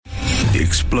the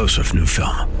explosive new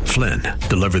film, Flynn,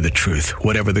 Deliver the Truth,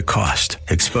 Whatever the Cost,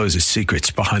 exposes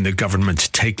secrets behind the government's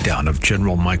takedown of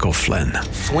General Michael Flynn.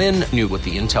 Flynn knew what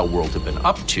the intel world had been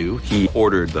up to. He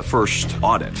ordered the first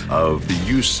audit of the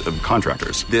use of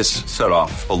contractors. This set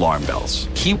off alarm bells.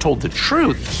 He told the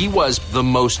truth. He was the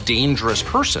most dangerous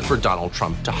person for Donald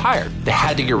Trump to hire. They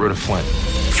had to get rid of Flynn.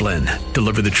 Flynn,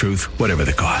 Deliver the Truth, Whatever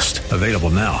the Cost. Available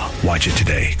now. Watch it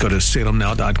today. Go to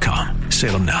salemnow.com.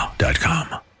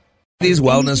 salemnow.com. These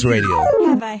Wellness Radio.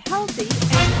 Have a healthy.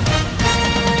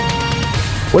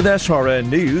 With SRN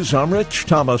News, I'm Rich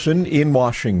Thomason in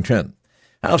Washington.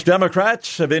 House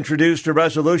Democrats have introduced a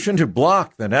resolution to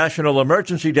block the national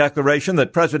emergency declaration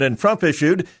that President Trump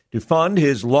issued to fund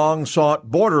his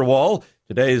long-sought border wall.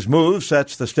 Today's move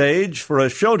sets the stage for a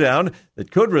showdown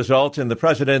that could result in the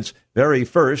president's very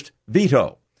first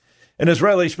veto. An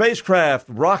Israeli spacecraft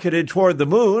rocketed toward the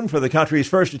moon for the country's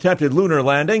first attempted lunar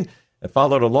landing. It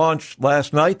followed a launch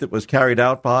last night that was carried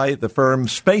out by the firm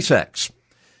SpaceX.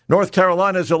 North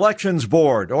Carolina's Elections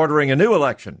Board ordering a new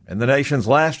election in the nation's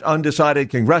last undecided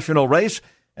congressional race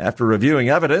after reviewing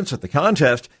evidence that the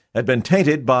contest had been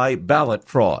tainted by ballot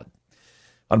fraud.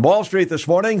 On Wall Street this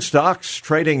morning, stocks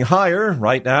trading higher.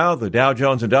 Right now, the Dow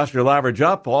Jones Industrial Average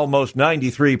up almost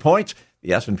 93 points.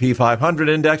 The S&P 500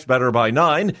 index better by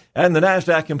 9, and the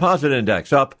NASDAQ Composite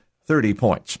Index up 30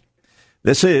 points.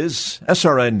 This is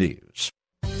SRN News.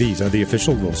 These are the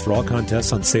official rules for all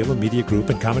contests on Salem Media Group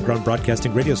and Common Ground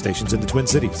Broadcasting radio stations in the Twin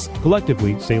Cities.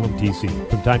 Collectively, Salem TC.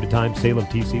 From time to time, Salem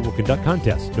TC will conduct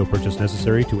contests. No purchase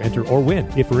necessary to enter or win.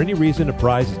 If for any reason a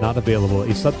prize is not available,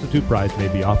 a substitute prize may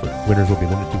be offered. Winners will be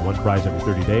limited to one prize every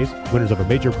 30 days. Winners of a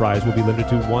major prize will be limited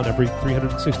to one every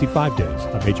 365 days.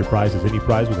 A major prize is any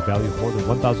prize with a value of more than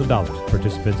 $1,000.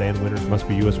 Participants and winners must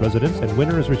be U.S. residents, and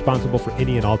winner is responsible for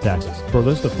any and all taxes. For a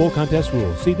list of full contest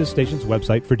rules, see this station's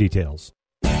website for details.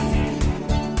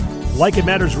 Like It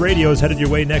Matters Radio is headed your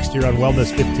way next year on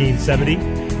Wellness 1570.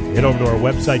 Head over to our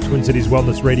website,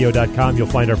 TwinCitiesWellnessRadio.com. You'll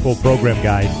find our full program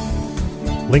guide,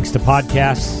 links to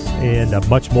podcasts, and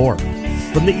much more.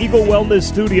 From the Eagle Wellness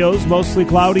Studios, mostly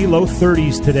cloudy, low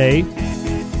 30s today.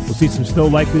 We'll see some snow,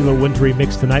 likely a little wintry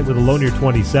mix tonight with a low near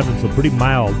 27, so pretty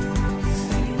mild.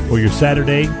 For your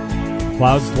Saturday,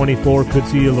 clouds 24, could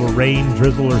see a little rain,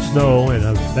 drizzle, or snow, and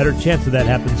a better chance of that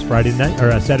happens Friday night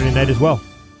or Saturday night as well.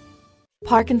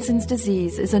 Parkinson's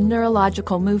disease is a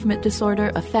neurological movement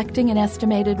disorder affecting an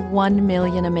estimated 1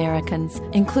 million Americans,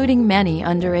 including many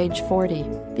under age 40.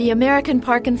 The American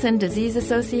Parkinson Disease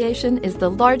Association is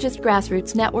the largest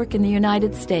grassroots network in the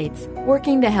United States,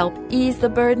 working to help ease the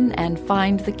burden and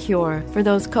find the cure for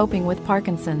those coping with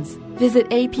Parkinson's. Visit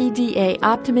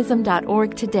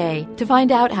apdaoptimism.org today to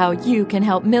find out how you can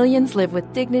help millions live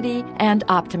with dignity and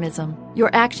optimism. Your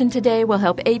action today will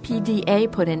help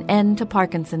APDA put an end to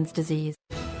Parkinson's disease.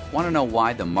 Want to know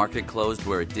why the market closed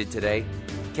where it did today?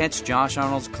 Catch Josh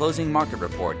Arnold's Closing Market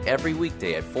Report every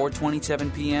weekday at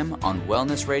 4:27 p.m. on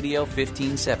Wellness Radio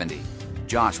 1570.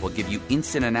 Josh will give you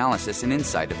instant analysis and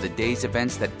insight of the day's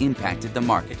events that impacted the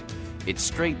market. It's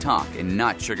straight talk and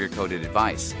not sugar-coated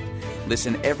advice.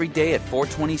 Listen every day at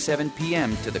 4:27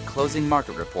 p.m. to the Closing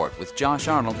Market Report with Josh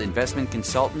Arnold, investment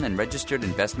consultant and registered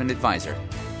investment advisor,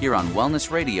 here on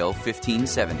Wellness Radio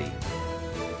 1570.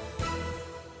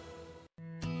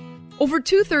 Over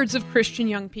 2/3 of Christian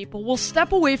young people will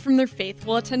step away from their faith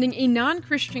while attending a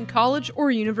non-Christian college or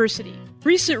university.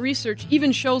 Recent research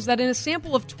even shows that in a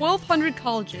sample of 1,200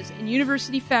 colleges and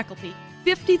university faculty,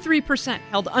 53%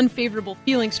 held unfavorable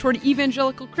feelings toward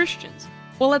evangelical Christians,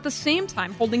 while at the same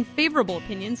time holding favorable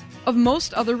opinions of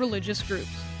most other religious groups.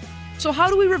 So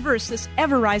how do we reverse this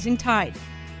ever-rising tide?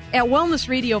 At Wellness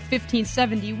Radio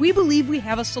 1570, we believe we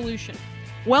have a solution.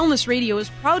 Wellness Radio is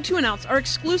proud to announce our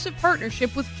exclusive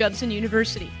partnership with Judson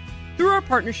University. Through our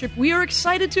partnership, we are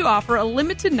excited to offer a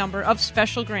limited number of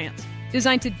special grants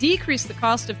designed to decrease the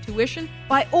cost of tuition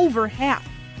by over half,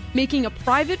 making a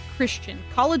private Christian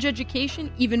college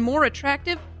education even more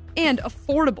attractive and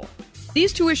affordable.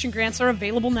 These tuition grants are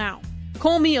available now.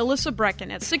 Call me, Alyssa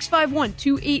Brecken, at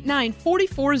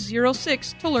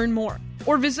 651-289-4406 to learn more,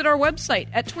 or visit our website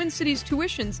at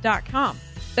TwinCitiesTuitions.com.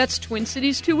 That's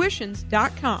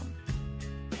TwinCitiesTuitions.com.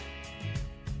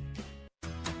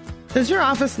 Does your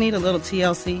office need a little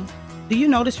TLC? Do you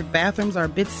notice your bathrooms are a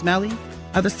bit smelly?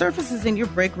 Are the surfaces in your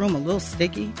break room a little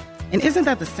sticky? And isn't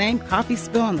that the same coffee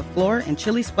spill on the floor and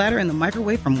chili splatter in the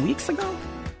microwave from weeks ago?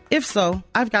 If so,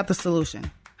 I've got the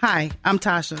solution. Hi, I'm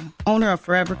Tasha, owner of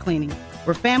Forever Cleaning.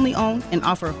 We're family-owned and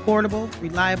offer affordable,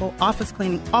 reliable office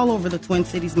cleaning all over the Twin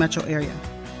Cities metro area.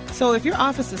 So if your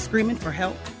office is screaming for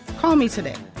help, call me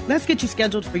today. Let's get you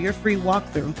scheduled for your free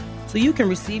walkthrough so you can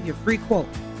receive your free quote.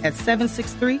 at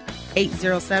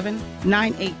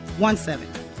 763-807-9817.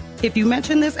 If you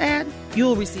mention this ad, you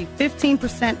will receive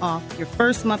 15% off your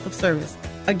first month of service.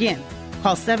 Again,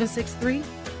 call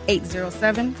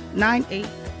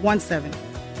 763-807-9817.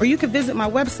 Or you can visit my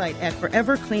website at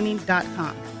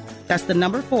forevercleaning.com. That's the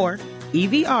number 4,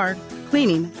 EVR,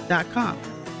 cleaning.com.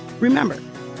 Remember,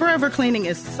 Forever Cleaning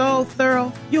is so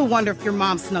thorough, you'll wonder if your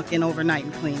mom snuck in overnight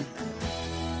and cleaned.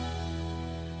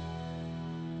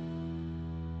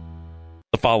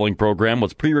 The following program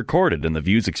was pre-recorded, and the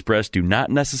views expressed do not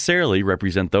necessarily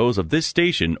represent those of this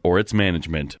station or its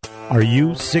management. Are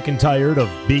you sick and tired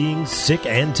of being sick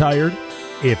and tired?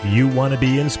 If you want to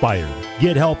be inspired,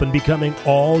 get help in becoming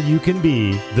all you can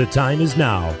be, the time is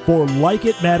now for Like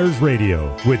It Matters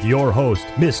Radio with your host,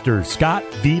 Mr. Scott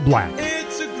V. Black.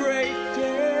 It's a great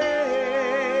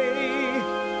day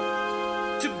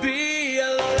to be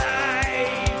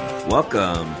alive.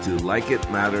 Welcome to Like It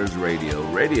Matters Radio.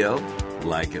 Radio,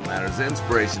 like it matters,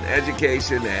 inspiration,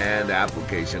 education, and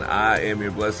application. I am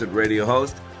your blessed radio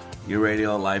host, your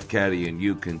radio life caddy, and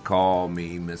you can call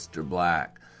me Mr.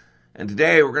 Black. And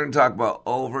today we're going to talk about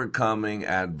overcoming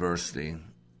adversity.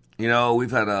 You know,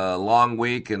 we've had a long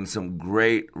week and some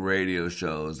great radio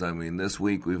shows. I mean, this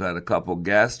week we've had a couple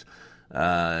guests.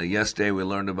 Yesterday we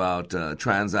learned about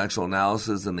transactional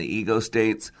analysis and the ego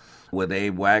states with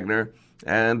Abe Wagner.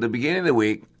 And at the beginning of the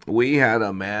week, we had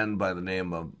a man by the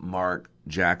name of Mark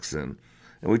Jackson.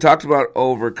 And we talked about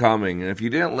overcoming. And if you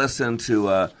didn't listen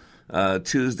to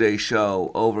Tuesday's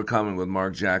show, Overcoming with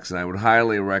Mark Jackson, I would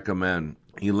highly recommend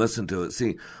you listen to it.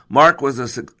 See, Mark was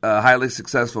a highly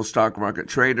successful stock market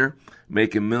trader,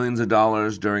 making millions of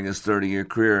dollars during his 30-year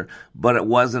career, but it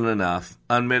wasn't enough.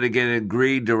 Unmitigated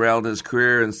greed derailed his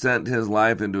career and sent his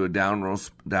life into a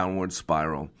downward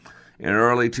spiral. In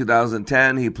early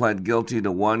 2010, he pled guilty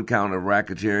to 1 count of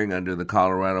racketeering under the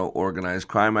Colorado Organized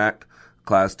Crime Act,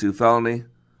 Class 2 felony.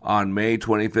 On May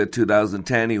 25,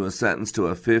 2010, he was sentenced to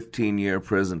a 15-year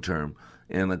prison term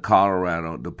in the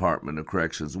Colorado Department of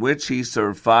Corrections, which he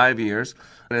served 5 years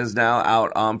and is now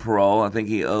out on parole. I think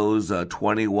he owes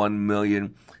 $21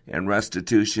 million in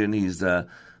restitution. He's going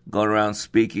around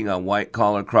speaking on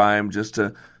white-collar crime. Just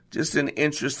an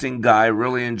interesting guy.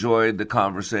 Really enjoyed the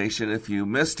conversation. If you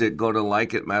missed it, go to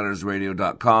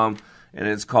likeitmattersradio.com, and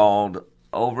it's called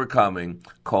Overcoming,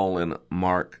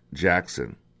 Mark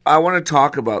Jackson. I want to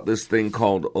talk about this thing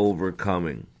called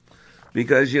overcoming.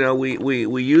 Because, you know,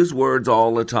 we use words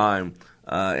all the time,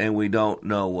 and we don't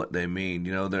know what they mean.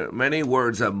 You know, many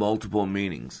words have multiple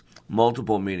meanings.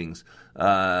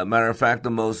 Matter of fact, the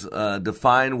most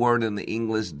defined word in the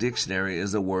English dictionary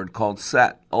is a word called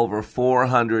set. Over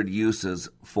 400 uses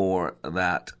for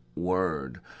that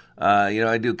word.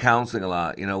 I do counseling a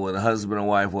lot, with a husband and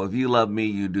wife. Well, if you love me,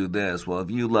 you do this. Well, if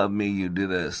you love me, you do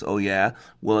this. Oh, yeah?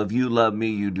 Well, if you love me,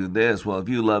 you do this. Well, if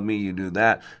you love me, you do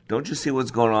that. Don't you see what's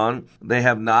going on? They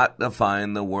have not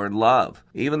defined the word love.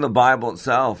 Even the Bible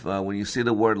itself, when you see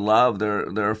the word love, there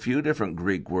are a few different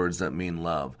Greek words that mean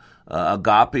love.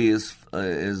 Agape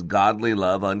is godly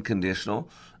love, unconditional.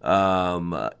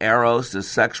 Eros is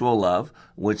sexual love,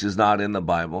 which is not in the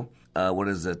Bible.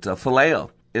 Phileo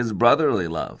is brotherly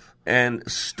love. And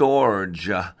storge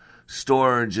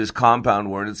is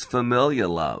compound word. It's familial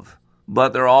love.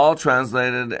 But they're all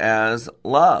translated as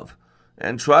love.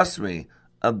 And trust me,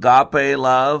 agape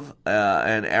love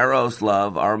and eros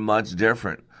love are much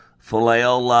different.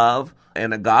 Phileo love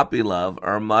and agape love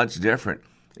are much different.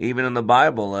 Even in the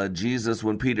Bible, Jesus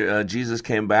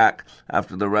came back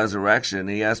after the resurrection,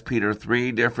 he asked Peter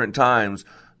 3 different times,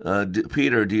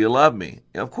 Peter, do you love me?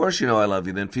 Of course you know I love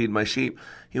you, then feed my sheep.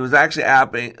 He was actually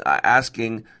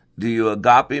asking, do you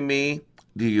agape me?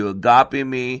 Do you agape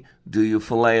me? Do you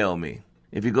phileo me?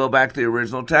 If you go back to the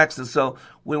original text. And so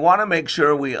we want to make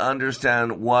sure we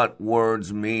understand what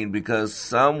words mean, because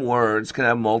some words can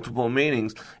have multiple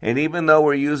meanings. And even though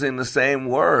we're using the same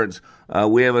words,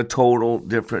 we have a total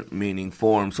different meaning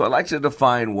for them. So I'd like to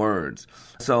define words.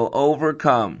 So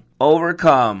overcome.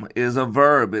 Overcome is a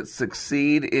verb. It's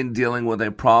succeed in dealing with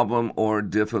a problem or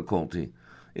difficulty.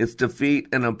 It's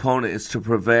defeat an opponent. It's to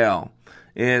prevail.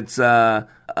 It's of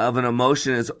an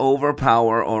emotion. It's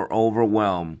overpower or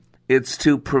overwhelm. It's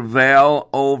to prevail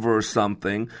over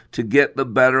something, to get the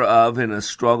better of in a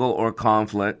struggle or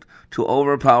conflict, to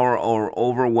overpower or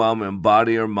overwhelm in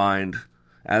body or mind,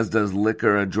 as does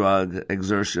liquor, a drug,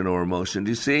 exertion, or emotion.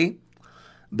 Do you see?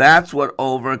 That's what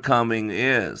overcoming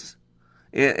is.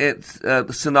 It's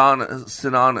synonyms.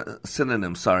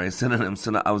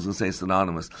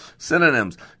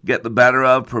 Synonyms: get the better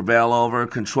of, prevail over,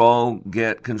 control,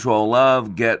 get control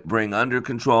of, get, bring under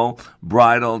control,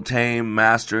 bridle, tame,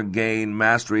 master, gain,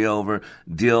 mastery over,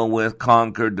 deal with,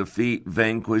 conquer, defeat,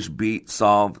 vanquish, beat,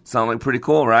 solve. Sound like pretty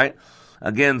cool, right?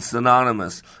 Again,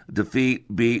 synonymous: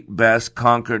 defeat, beat, best,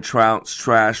 conquer, trounce,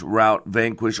 trash, rout,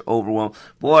 vanquish, overwhelm.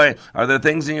 Boy, are there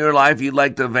things in your life you'd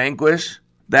like to vanquish?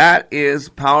 That is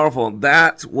powerful.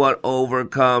 That's what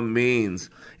overcome means.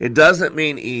 It doesn't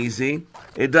mean easy.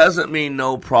 It doesn't mean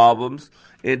no problems.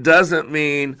 It doesn't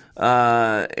mean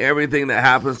everything that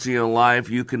happens to you in life,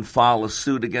 you can file a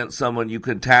suit against someone, you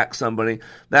can attack somebody.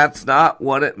 That's not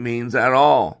what it means at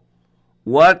all.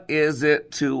 What is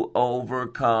it to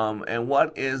overcome, and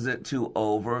what is it to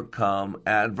overcome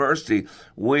adversity?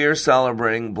 We are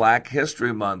celebrating Black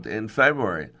History Month in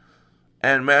February.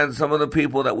 And man, some of the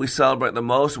people that we celebrate the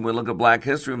most when we look at Black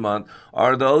History Month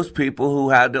are those people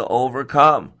who had to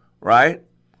overcome, right?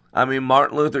 I mean,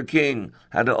 Martin Luther King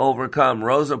had to overcome.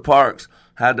 Rosa Parks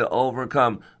had to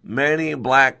overcome. Many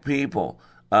black people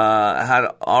had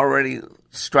already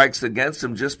strikes against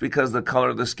them just because of the color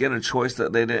of the skin, a choice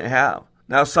that they didn't have.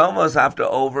 Now, some of us have to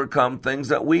overcome things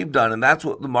that we've done, and that's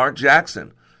what Mark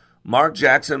Jackson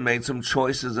made some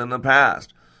choices in the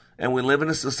past. And we live in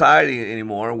a society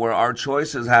anymore where our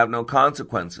choices have no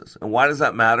consequences. And why does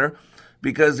that matter?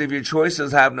 Because if your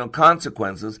choices have no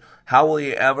consequences, how will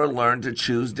you ever learn to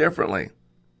choose differently?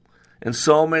 And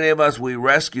so many of us, we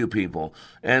rescue people.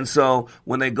 And so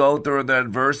when they go through the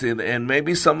adversity, and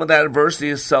maybe some of that adversity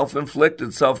is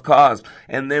self-inflicted, self-caused,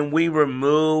 and then we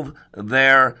remove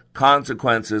their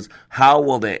consequences, how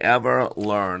will they ever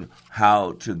learn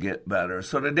how to get better?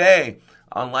 So today,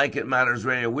 on Like It Matters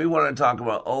Radio, we want to talk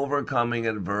about overcoming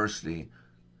adversity.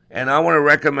 And I want to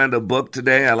recommend a book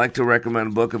today. I like to recommend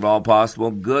a book if all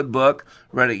possible. Good book.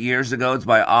 Read it years ago. It's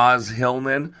by Oz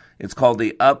Hillman. It's called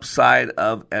The Upside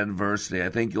of Adversity. I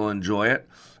think you'll enjoy it.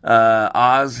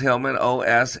 Oz Hillman,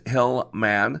 O-S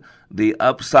Hillman, The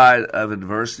Upside of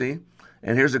Adversity.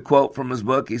 And here's a quote from his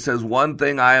book. He says, "One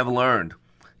thing I have learned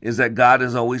is that God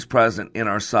is always present in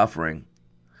our suffering.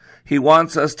 He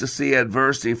wants us to see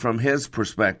adversity from His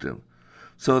perspective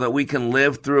so that we can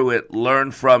live through it,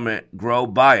 learn from it, grow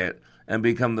by it, and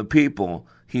become the people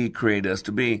He created us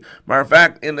to be." Matter of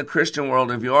fact, in the Christian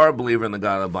world, if you are a believer in the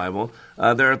God of the Bible,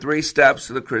 there are 3 steps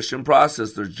to the Christian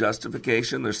process. There's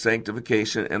justification, there's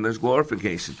sanctification, and there's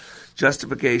glorification.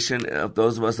 Justification,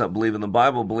 those of us that believe in the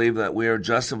Bible, believe that we are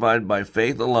justified by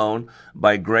faith alone,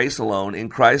 by grace alone, in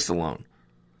Christ alone.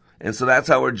 And so that's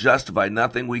how we're justified.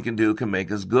 Nothing we can do can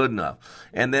make us good enough.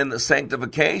 And then the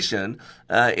sanctification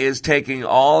is taking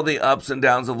all the ups and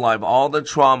downs of life, all the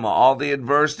trauma, all the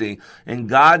adversity, and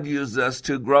God uses us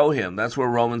to grow Him. That's where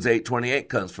Romans 8:28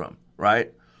 comes from,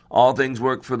 right? All things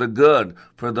work for the good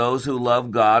for those who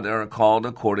love God and are called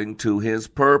according to His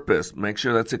purpose. Make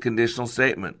sure that's a conditional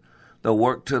statement. They'll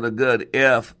work to the good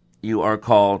if you are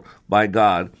called by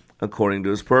God according to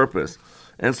His purpose.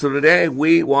 And so today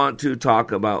we want to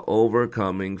talk about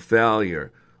overcoming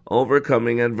failure,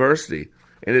 overcoming adversity.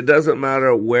 And it doesn't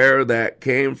matter where that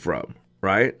came from,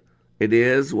 right? It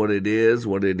is what it is,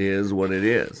 what it is, what it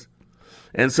is.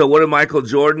 And so what do Michael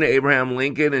Jordan, Abraham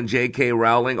Lincoln, and J.K.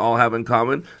 Rowling all have in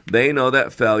common? They know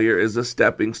that failure is a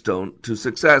stepping stone to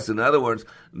success. In other words,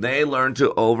 they learn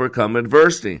to overcome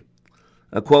adversity.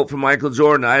 A quote from Michael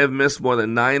Jordan: "I have missed more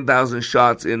than 9,000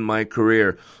 shots in my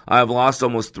career. I have lost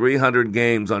almost 300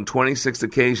 games. On 26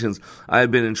 occasions, I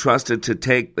have been entrusted to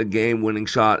take the game-winning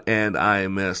shot, and I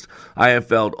missed. I have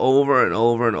failed over and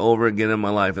over and over again in my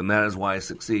life, and that is why I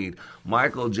succeed."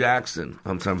 Michael Jordan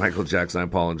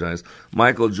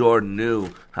knew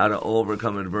how to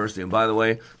overcome adversity. And by the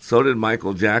way, so did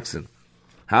Michael Jackson.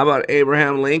 How about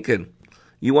Abraham Lincoln?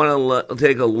 You want to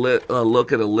take a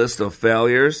look at a list of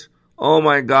failures? Oh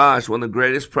my gosh, one of the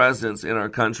greatest presidents in our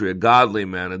country, a godly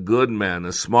man, a good man,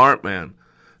 a smart man.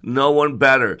 No one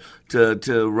better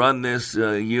to run this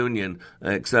union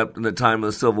except in the time of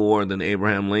the Civil War than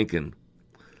Abraham Lincoln.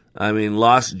 I mean,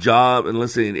 lost job, and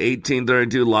listen, in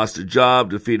 1832, lost a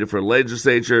job, defeated for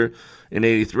legislature. In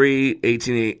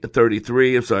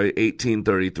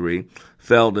 1833,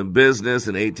 failed in business.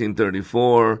 In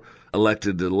 1834,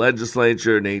 elected to the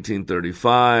legislature. In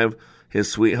 1835,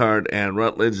 his sweetheart, Anne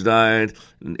Rutledge, died.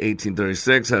 In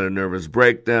 1836, had a nervous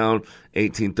breakdown.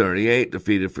 1838,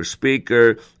 defeated for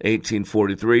Speaker.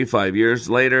 1843, 5 years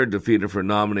later, defeated for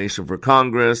nomination for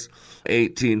Congress.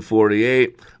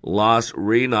 1848, lost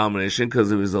renomination because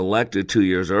he was elected 2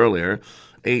 years earlier.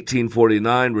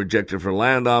 1849, rejected for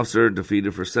land officer,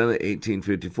 defeated for Senate.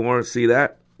 1854, see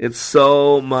that? It's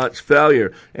so much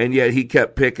failure. And yet he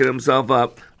kept picking himself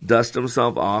up, dust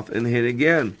himself off, and hit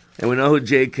again. And we know who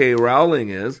J.K. Rowling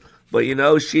is, but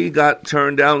she got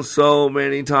turned down so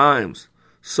many times.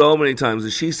 So many times.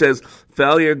 And she says,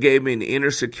 failure gave me an inner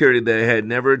security that I had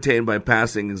never attained by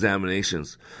passing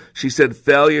examinations. She said,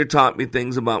 failure taught me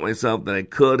things about myself that I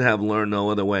could have learned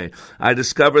no other way. I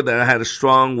discovered that I had a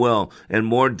strong will and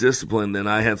more discipline than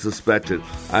I had suspected.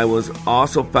 I was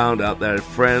also found out that I had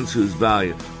friends whose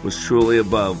value was truly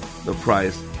above the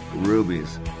price of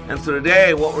rubies. And so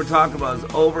today, what we're talking about is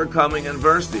overcoming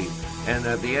adversity. And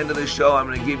at the end of the show, I'm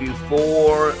going to give you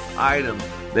 4 items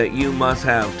that you must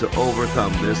have to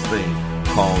overcome this thing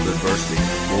called adversity.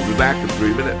 We'll be back in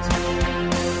 3 minutes.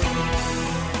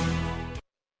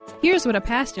 Here's what a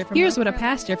pastor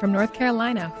from North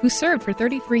Carolina, who served for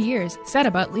 33 years, said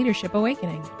about Leadership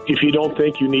Awakening. If you don't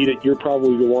think you need it, you're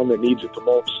probably the one that needs it the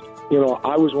most.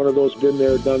 I was one of those, been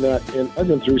there, done that, and I've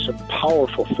been through some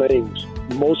powerful things.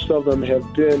 Most of them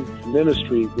have been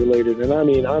ministry related. And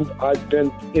I've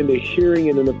been in the hearing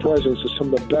and in the presence of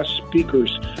some of the best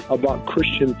speakers about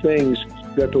Christian things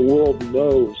that the world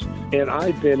knows. And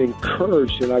I've been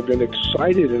encouraged and I've been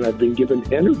excited and I've been given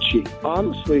energy.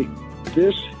 Honestly,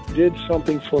 this did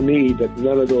something for me that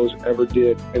none of those ever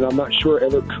did. And I'm not sure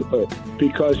ever could,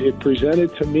 because it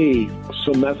presented to me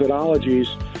some methodologies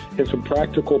and some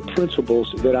practical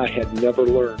principles that I had never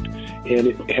learned. And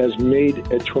it has made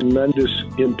a tremendous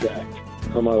impact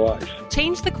on my life.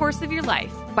 Change the course of your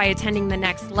life by attending the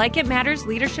next Like It Matters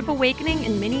Leadership Awakening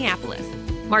in Minneapolis,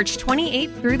 March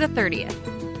 28th through the 30th.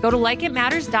 Go to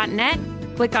likeitmatters.net,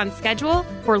 click on schedule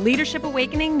for Leadership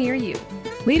Awakening near you.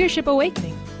 Leadership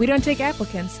Awakening. We don't take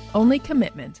applicants, only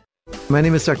commitment. My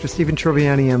name is Dr. Stephen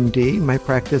Troviani, MD. My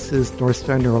practice is North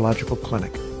Star Neurological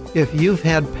Clinic. If you've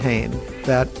had pain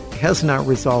that has not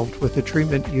resolved with the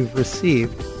treatment you've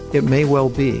received, it may well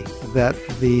be that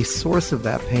the source of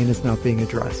that pain is not being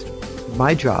addressed.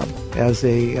 My job as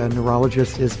a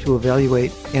neurologist is to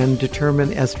evaluate and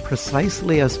determine as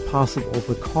precisely as possible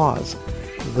the cause.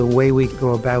 The way we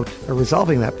go about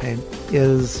resolving that pain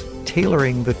is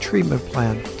tailoring the treatment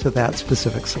plan to that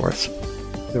specific source.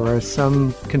 There are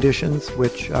some conditions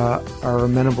which are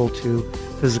amenable to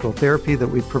physical therapy that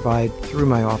we provide through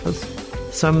my office.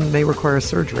 Some may require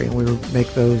surgery, and we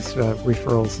make those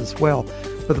referrals as well.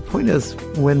 But the point is,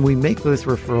 when we make those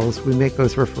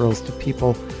referrals to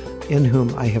people in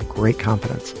whom I have great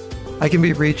confidence. I can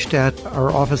be reached at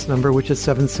our office number, which is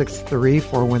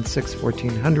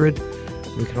 763-416-1400.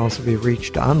 We can also be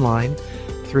reached online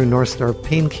through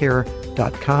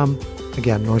NorthstarPainCare.com.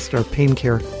 Again,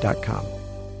 NorthstarPainCare.com.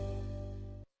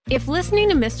 If listening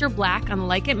to Mr. Black on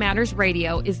Like It Matters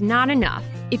Radio is not enough,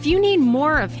 if you need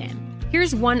more of him,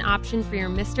 here's one option for your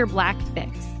Mr. Black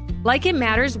fix. Like It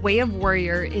Matters Way of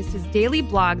Warrior is his daily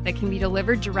blog that can be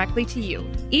delivered directly to you.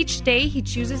 Each day, he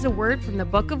chooses a word from the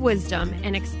Book of Wisdom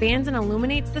and expands and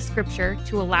illuminates the scripture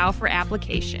to allow for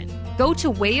application. Go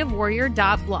to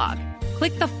wayofwarrior.blog,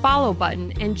 click the follow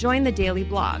button, and join the daily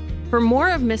blog. For more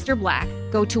of Mr. Black,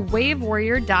 go to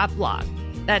wayofwarrior.blog.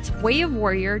 That's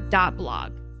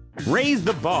wayofwarrior.blog. Raise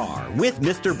the bar with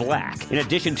Mr. Black. In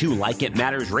addition to Like It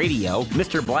Matters Radio,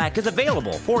 Mr. Black is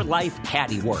available for life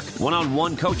caddy work,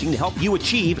 one-on-one coaching to help you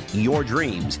achieve your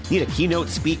dreams. Need a keynote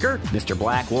speaker? Mr.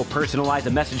 Black will personalize a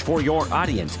message for your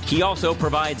audience. He also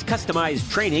provides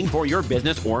customized training for your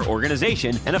business or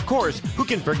organization. And of course, who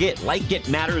can forget Like It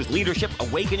Matters Leadership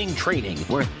Awakening Training,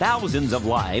 where thousands of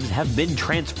lives have been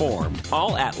transformed.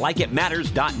 All at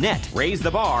likeitmatters.net. Raise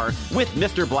the bar with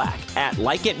Mr. Black at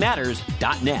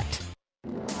likeitmatters.net.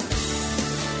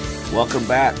 Welcome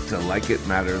back to Like It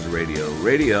Matters Radio.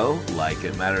 Radio, like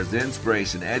it matters,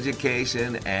 inspiration,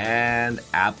 education, and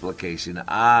application.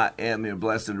 I am your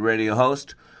blessed radio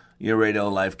host, your radio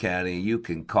life caddy. You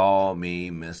can call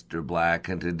me Mr. Black.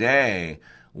 And today,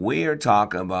 we are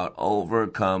talking about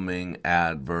overcoming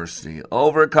adversity.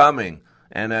 Overcoming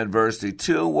and adversity.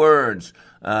 2 words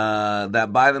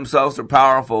that by themselves are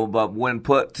powerful, but when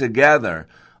put together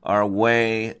are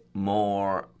way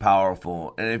more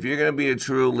powerful. And if you're going to be a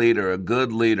true leader, a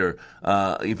good leader,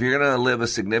 if you're going to live a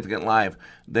significant life,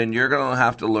 then you're going to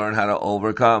have to learn how to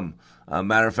overcome.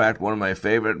 Matter of fact, one of my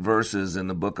favorite verses in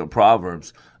the book of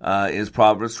Proverbs is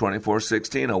Proverbs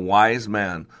 24:16. A wise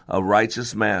man, a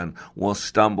righteous man, will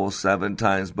stumble 7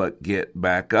 times but get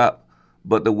back up.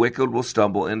 But the wicked will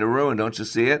stumble into ruin. Don't you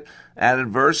see it? At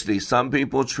adversity, some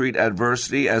people treat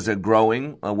adversity as a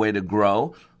way to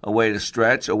grow, a way to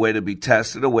stretch, a way to be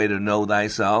tested, a way to know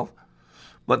thyself.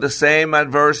 But the same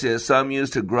adversity that some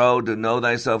use to grow, to know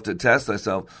thyself, to test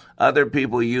thyself, other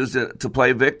people use it to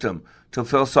play victim, to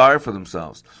feel sorry for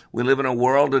themselves. We live in a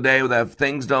world today that if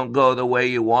things don't go the way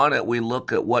you want it, we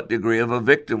look at what degree of a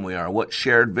victim we are. What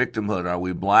shared victimhood? Are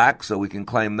we black? So we can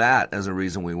claim that as a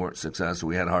reason we weren't successful,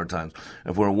 we had hard times.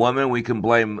 If we're a woman, we can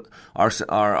blame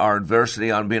our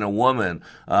adversity on being a woman.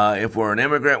 If we're an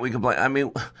immigrant, we can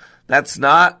blame... that's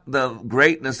not the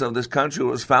greatness of this country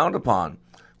was found upon.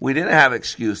 We didn't have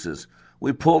excuses.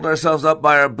 We pulled ourselves up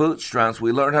by our bootstraps.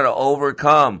 We learned how to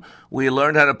overcome. We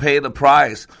learned how to pay the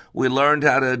price. We learned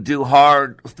how to do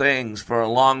hard things for a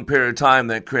long period of time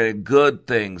that created good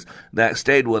things that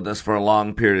stayed with us for a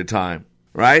long period of time,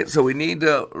 right? So we need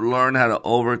to learn how to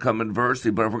overcome adversity.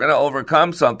 But if we're going to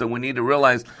overcome something, we need to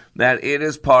realize that it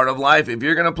is part of life. If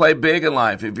you're going to play big in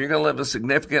life, if you're going to live a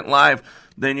significant life,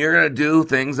 then you're going to do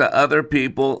things that other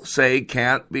people say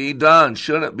can't be done,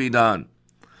 shouldn't be done.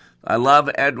 I love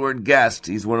Edward Guest.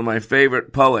 He's one of my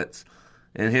favorite poets.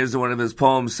 And here's one of his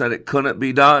poems said it couldn't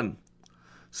be done.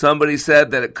 Somebody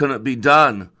said that it couldn't be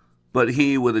done, but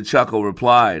he with a chuckle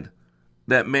replied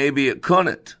that maybe it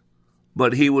couldn't,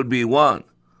 but he would be one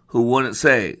who wouldn't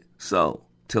say so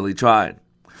till he tried.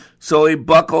 So he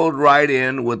buckled right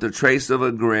in with the trace of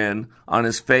a grin on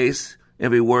his face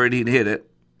if he worried he'd hit it.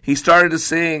 He started to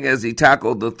sing as he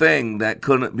tackled the thing that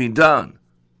couldn't be done,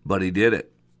 but he did it.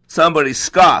 Somebody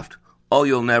scoffed, "Oh,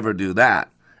 you'll never do that.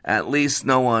 At least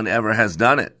no one ever has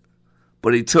done it."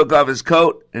 But he took off his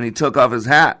coat and he took off his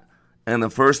hat, and the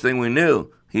first thing we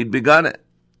knew, he'd begun it.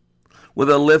 With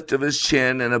a lift of his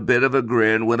chin and a bit of a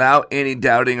grin, without any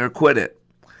doubting or quit it,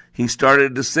 he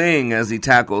started to sing as he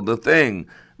tackled the thing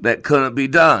that couldn't be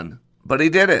done, but he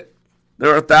did it.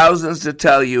 There are thousands to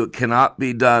tell you it cannot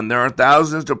be done. There are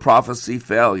thousands to prophesy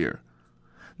failure.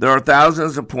 There are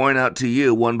thousands to point out to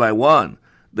you, one by one,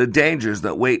 the dangers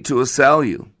that wait to assail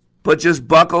you. But just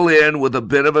buckle in with a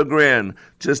bit of a grin.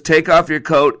 Just take off your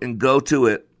coat and go to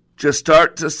it. Just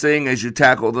start to sing as you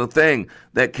tackle the thing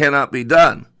that cannot be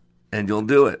done, and you'll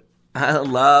do it. I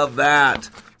love that.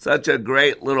 Such a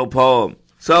great little poem.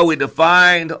 So we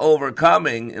defined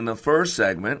overcoming in the first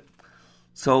segment.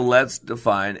 So let's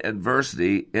define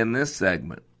adversity in this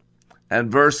segment.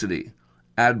 Adversity,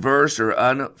 adverse or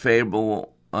unfavorable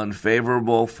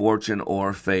fortune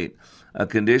or fate. A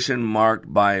condition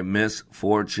marked by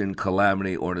misfortune,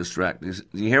 calamity, or distress. Do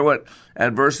you hear what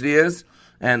adversity is?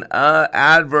 An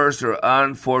adverse or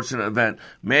unfortunate event.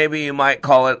 Maybe you might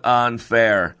call it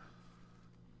unfair.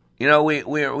 You know, we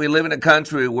live in a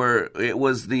country where it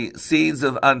was the seeds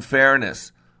of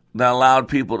unfairness that allowed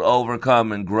people to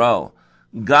overcome and grow.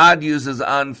 God uses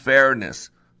unfairness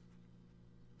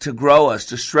to grow us,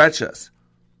 to stretch us.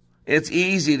 It's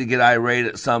easy to get irate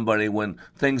at somebody when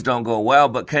things don't go well,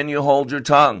 but can you hold your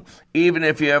tongue, even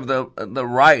if you have the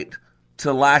right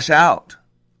to lash out?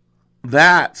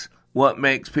 That's what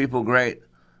makes people great.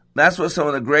 That's what some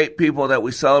of the great people that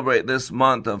we celebrate this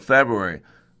month of February,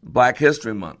 Black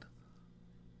History Month,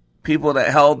 people that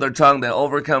held their tongue, that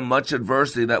overcome much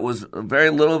adversity, that was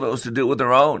very little of it was to do with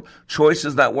their own,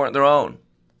 choices that weren't their own.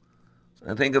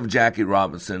 I think of Jackie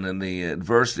Robinson and the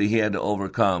adversity he had to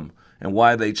overcome, and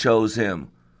why they chose him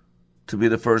to be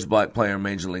the first black player in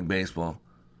Major League Baseball.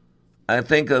 I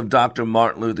think of Dr.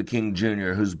 Martin Luther King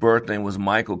Jr., whose birth name was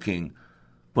Michael King,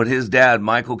 but his dad,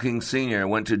 Michael King Sr.,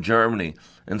 went to Germany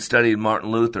and studied Martin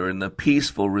Luther and the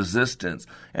peaceful resistance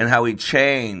and how he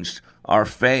changed our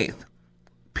faith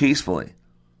peacefully.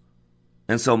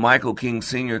 And so Michael King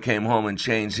Sr. came home and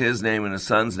changed his name and his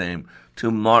son's name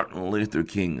to Martin Luther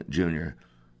King Jr.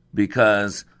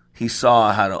 because he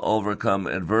saw how to overcome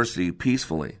adversity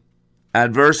peacefully.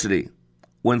 Adversity.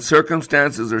 When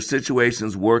circumstances or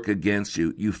situations work against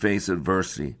you, you face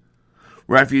adversity.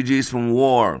 Refugees from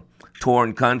war,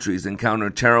 torn countries encounter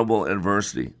terrible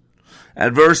adversity.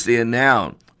 Adversity, a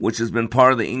noun, which has been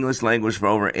part of the English language for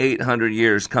over 800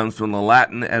 years, comes from the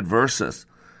Latin adversus,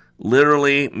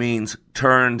 literally means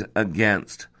turned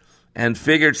against, and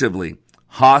figuratively,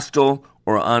 hostile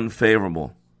or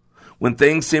unfavorable. When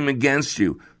things seem against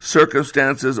you,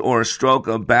 circumstances or a stroke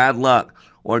of bad luck,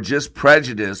 or just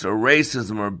prejudice or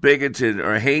racism or bigotry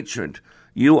or hatred,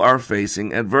 you are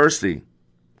facing adversity.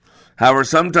 However,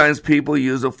 sometimes people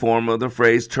use a form of the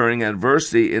phrase turning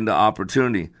adversity into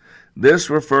opportunity.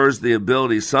 This refers to the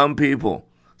ability some people,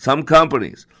 some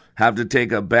companies, have to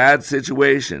take a bad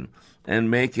situation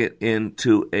and make it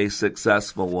into a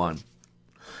successful one.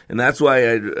 And that's why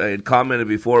I had commented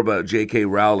before about J.K.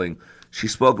 Rowling. She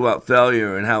spoke about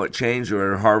failure and how it changed her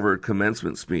at her Harvard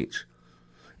commencement speech.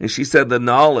 And she said the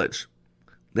knowledge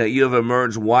that you have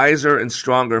emerged wiser and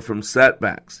stronger from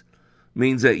setbacks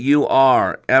means that you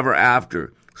are, ever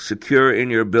after, secure in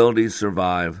your ability to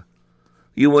survive.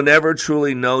 You will never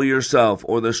truly know yourself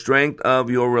or the strength of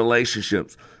your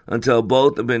relationships until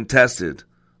both have been tested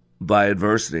by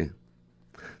adversity.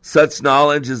 Such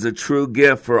knowledge is a true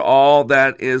gift for all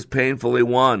that is painfully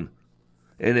won,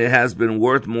 and it has been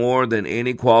worth more than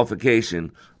any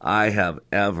qualification I have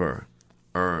ever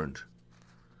earned.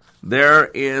 There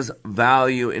is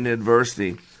value in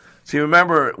adversity. See,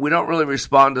 remember, we don't really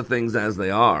respond to things as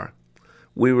they are.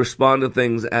 We respond to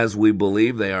things as we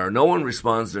believe they are. No one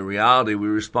responds to reality. We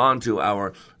respond to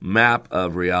our map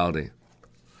of reality.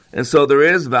 And so there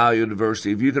is value in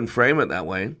adversity if you can frame it that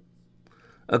way.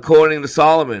 According to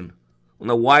Solomon, one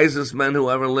of the wisest men who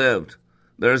ever lived,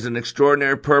 there is an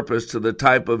extraordinary purpose to the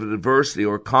type of adversity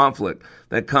or conflict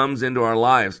that comes into our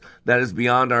lives that is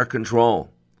beyond our control.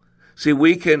 See,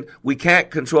 we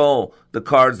can't control the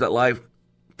cards that life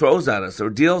throws at us or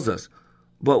deals us,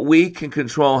 but we can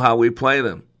control how we play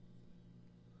them.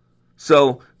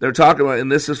 So they're talking about,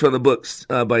 and this is from the book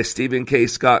by Stephen K.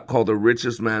 Scott called The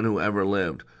Richest Man Who Ever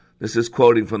Lived. This is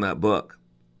quoting from that book.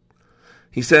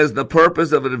 He says, the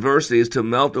purpose of adversity is to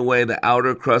melt away the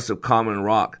outer crust of common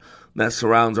rock that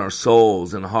surrounds our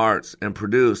souls and hearts and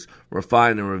produce,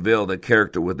 refine, and reveal the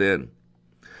character within.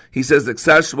 He says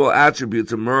accessible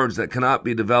attributes emerge that cannot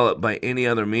be developed by any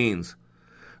other means,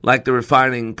 like the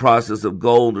refining process of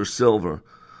gold or silver.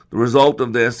 The result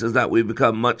of this is that we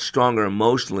become much stronger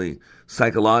emotionally,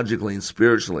 psychologically, and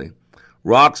spiritually.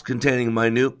 Rocks containing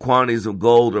minute quantities of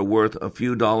gold are worth a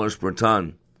few dollars per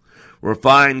ton.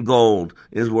 Refined gold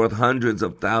is worth hundreds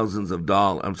of dollars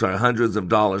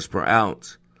per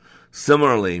ounce.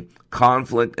 Similarly,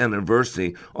 conflict and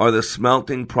adversity are the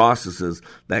smelting processes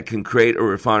that can create or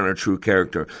refine our true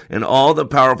character, and all the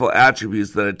powerful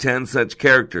attributes that attend such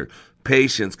character: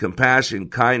 patience, compassion,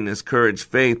 kindness, courage,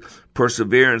 faith,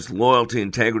 perseverance, loyalty,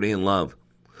 integrity, and love.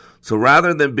 So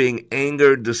rather than being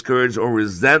angered, discouraged, or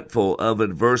resentful of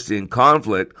adversity and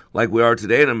conflict, like we are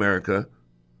today in America,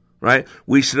 right,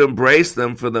 we should embrace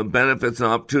them for the benefits and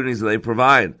opportunities that they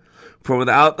provide. For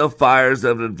without the fires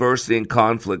of adversity and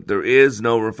conflict, there is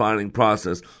no refining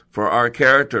process for our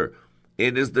character.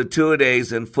 It is the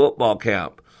two-a-days in football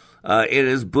camp. It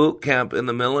is boot camp in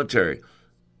the military.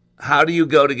 How do you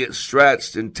go to get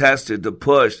stretched and tested, to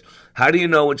push? How do you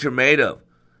know what you're made of?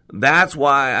 That's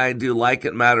why I do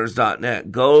likeitmatters.net.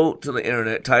 Go to the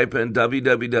internet, type in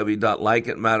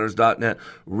www.likeitmatters.net.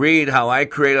 Read how I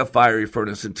create a fiery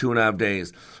furnace in 2.5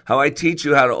 days. How I teach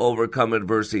you how to overcome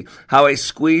adversity. How I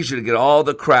squeeze you to get all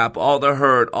the crap, all the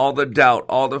hurt, all the doubt,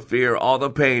 all the fear, all the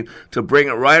pain, to bring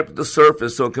it right up to the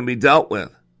surface so it can be dealt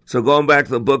with. So going back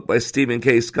to the book by Stephen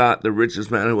K. Scott, The Richest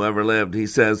Man Who Ever Lived, he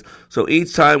says, so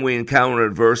each time we encounter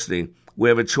adversity, we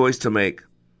have a choice to make.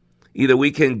 Either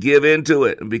we can give into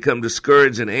it and become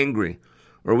discouraged and angry,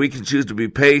 or we can choose to be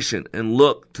patient and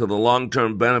look to the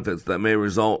long-term benefits that may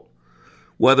result.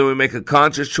 Whether we make a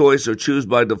conscious choice or choose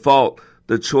by default,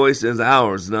 the choice is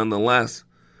ours nonetheless.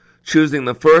 Choosing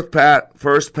the first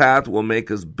path will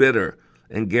make us bitter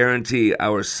and guarantee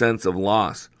our sense of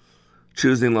loss.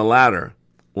 Choosing the latter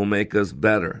will make us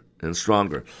better and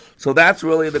stronger. So that's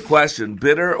really the question: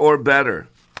 bitter or better,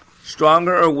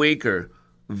 stronger or weaker,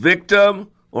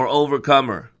 victim or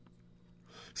overcomer.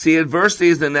 See, adversity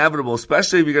is inevitable,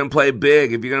 especially if you're going to play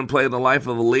big, if you're going to play the life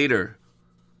of a leader.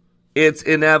 It's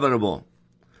inevitable.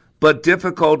 But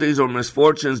difficulties or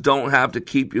misfortunes don't have to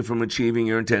keep you from achieving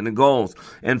your intended goals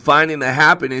and finding the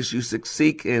happiness you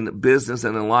seek in business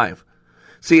and in life.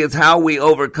 See, it's how we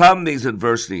overcome these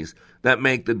adversities that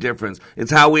make the difference. It's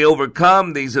how we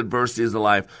overcome these adversities in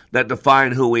life that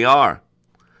define who we are.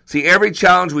 See, every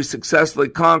challenge we successfully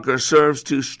conquer serves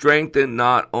to strengthen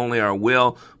not only our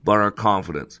will, but our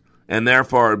confidence, and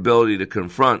therefore our ability to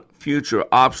confront future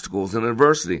obstacles and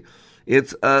adversity.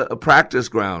 It's a practice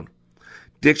ground.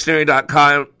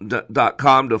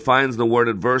 Dictionary.com defines the word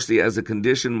adversity as a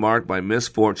condition marked by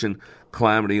misfortune,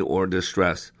 calamity, or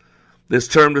distress. This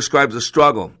term describes a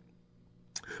struggle.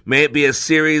 May it be a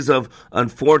series of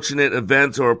unfortunate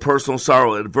events or a personal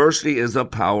sorrow. Adversity is a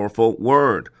powerful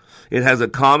word. It has a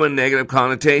common negative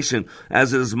connotation,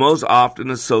 as it is most often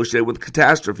associated with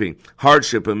catastrophe,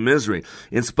 hardship, and misery.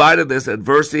 In spite of this,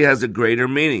 adversity has a greater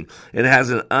meaning. It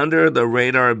has an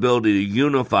under-the-radar ability to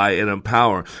unify and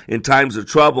empower. In times of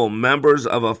trouble, members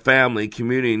of a family,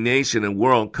 community, nation, and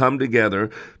world come together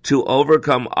to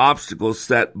overcome obstacles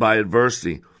set by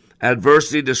adversity.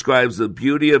 Adversity describes the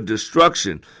beauty of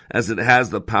destruction, as it has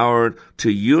the power to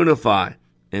unify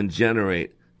and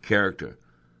generate character.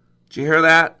 Did you hear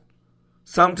that?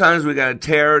 Sometimes we got to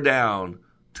tear down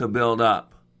to build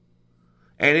up.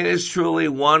 And it is truly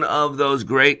one of those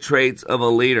great traits of a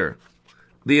leader,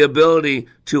 the ability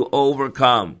to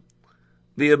overcome,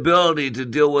 the ability to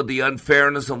deal with the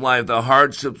unfairness of life, the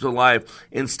hardships of life,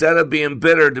 instead of being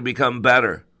bitter, to become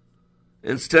better.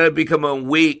 Instead of becoming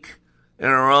weak in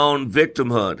our own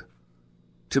victimhood,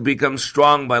 to become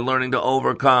strong by learning to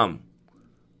overcome,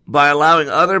 by allowing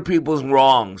other people's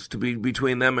wrongs to be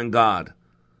between them and God.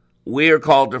 We are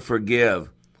called to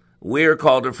forgive. We are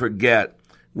called to forget.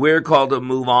 We are called to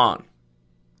move on.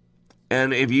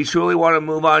 And if you truly want to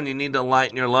move on, you need to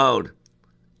lighten your load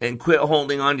and quit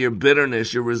holding on to your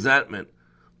bitterness, your resentment,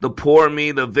 the poor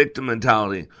me, the victim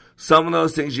mentality. Some of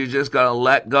those things you just got to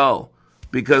let go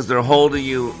because they're holding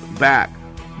you back.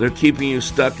 They're keeping you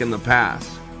stuck in the past.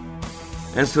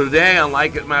 And so today on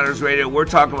Like It Matters Radio, we're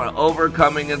talking about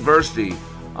overcoming adversity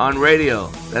on radio.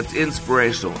 That's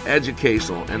inspirational,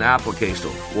 educational, and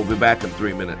applicational. We'll be back in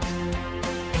 3 minutes.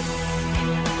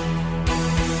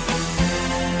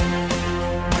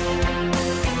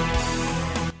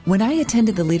 When I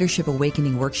attended the Leadership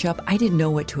Awakening workshop, I didn't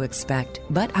know what to expect,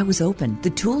 but I was open. The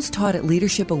tools taught at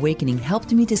Leadership Awakening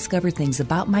helped me discover things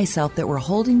about myself that were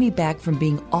holding me back from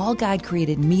being all God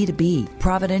created me to be.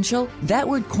 Providential? That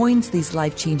word coins these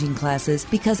life-changing classes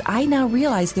because I now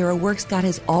realize there are works God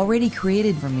has already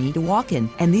created for me to walk in,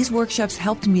 and these workshops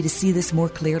helped me to see this more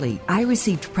clearly. I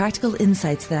received practical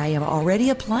insights that I am already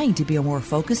applying to be a more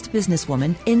focused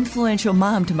businesswoman, influential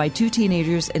mom to my 2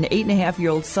 teenagers, an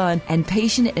 8.5-year-old son, and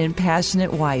patient and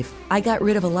passionate wife. I got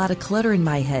rid of a lot of clutter in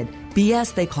my head.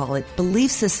 BS, they call it,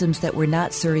 belief systems that were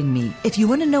not serving me. If you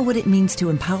want to know what it means to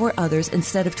empower others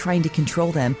instead of trying to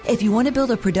control them, if you want to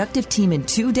build a productive team in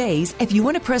 2 days, if you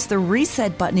want to press the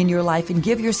reset button in your life and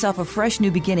give yourself a fresh new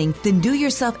beginning, then do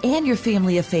yourself and your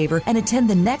family a favor and attend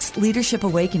the next Leadership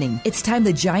Awakening. It's time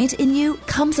the giant in you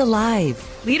comes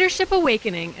alive. Leadership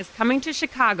Awakening is coming to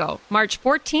Chicago, March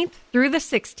 14th through the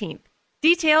 16th.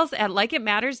 Details at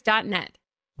likeitmatters.net.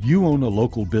 You own a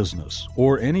local business,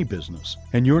 or any business,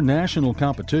 and your national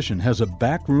competition has a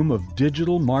backroom of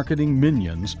digital marketing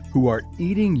minions who are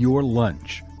eating your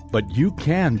lunch. But you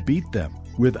can beat them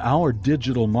with our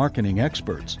digital marketing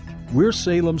experts. We're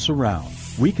Salem Surround.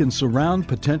 We can surround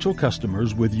potential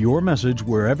customers with your message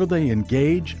wherever they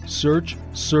engage, search,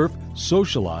 surf,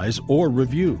 socialize, or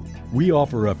review. We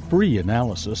offer a free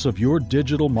analysis of your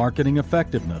digital marketing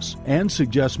effectiveness and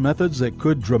suggest methods that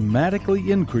could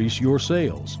dramatically increase your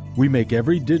sales. We make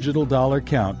every digital dollar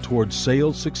count towards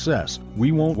sales success.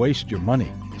 We won't waste your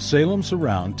money. Salem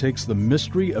Surround takes the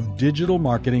mystery of digital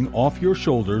marketing off your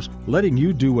shoulders, letting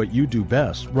you do what you do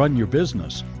best, run your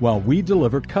business, while we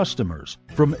deliver customers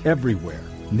from everywhere.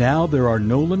 Now there are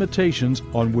no limitations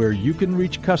on where you can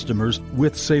reach customers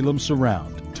with Salem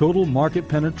Surround. Total market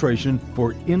penetration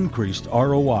for increased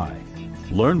ROI.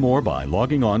 Learn more by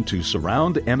logging on to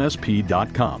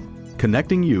surroundmsp.com,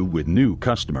 connecting you with new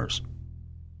customers.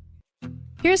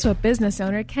 Here's what business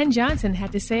owner Ken Johnson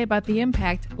had to say about the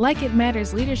impact Like It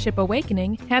Matters Leadership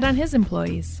Awakening had on his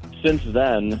employees. Since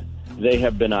then, they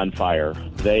have been on fire.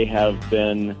 They have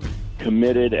been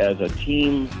committed as a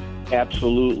team,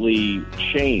 absolutely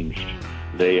changed.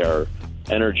 They are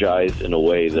energized in a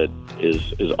way that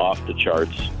is off the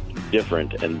charts,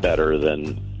 different and better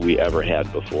than we ever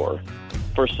had before.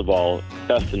 First of all,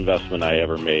 best investment I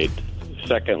ever made.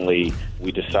 Secondly,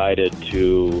 we decided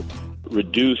to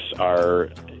reduce our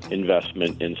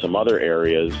investment in some other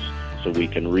areas so we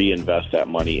can reinvest that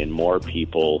money in more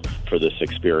people for this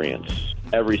experience.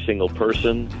 Every single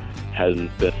person has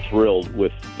been thrilled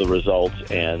with the results,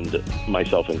 and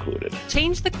myself included.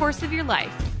 Change the course of your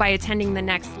life by attending the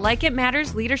next Like It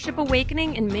Matters Leadership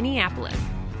Awakening in Minneapolis,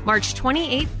 March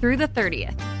 28th through the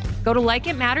 30th. Go to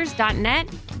likeitmatters.net,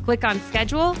 click on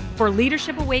schedule for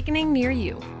Leadership Awakening near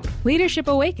you. Leadership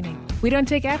Awakening. We don't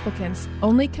take applicants,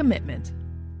 only commitment.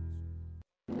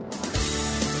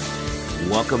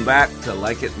 Welcome back to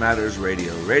Like It Matters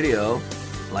Radio. Radio,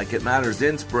 like it matters,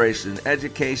 inspiration,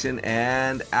 education,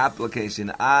 and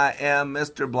application. I am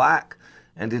Mr. Black,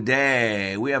 and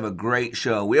today we have a great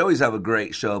show. We always have a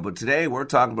great show, but today we're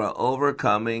talking about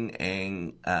overcoming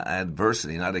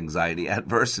adversity, not anxiety,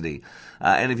 adversity.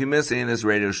 And if you miss any of this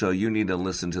radio show, you need to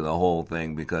listen to the whole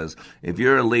thing, because if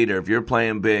you're a leader, if you're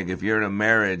playing big, if you're in a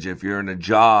marriage, if you're in a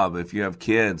job, if you have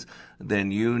kids,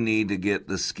 then you need to get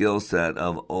the skill set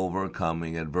of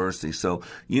overcoming adversity. So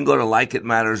you can go to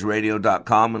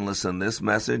likeitmattersradio.com and listen to this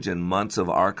message and months of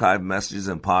archived messages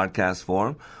in podcast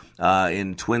form.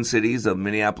 In Twin Cities of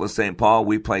Minneapolis, St. Paul,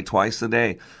 we play twice a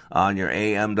day on your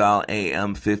AM dial, AM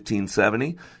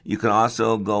 1570. You can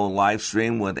also go live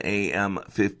stream with AM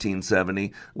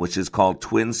 1570, which is called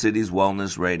Twin Cities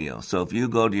Wellness Radio. So if you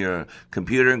go to your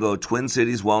computer and go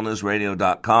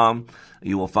twincitieswellnessradio.com,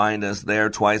 You will find us there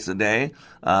twice a day,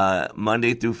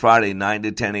 Monday through Friday, 9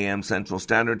 to 10 a.m. Central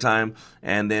Standard Time,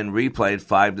 and then replayed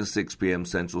 5 to 6 p.m.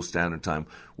 Central Standard Time.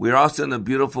 We're also in the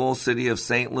beautiful city of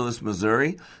St. Louis,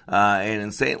 Missouri. And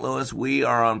in St. Louis, we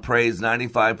are on Praise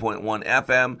 95.1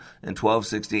 FM and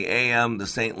 1260 AM, the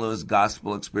St. Louis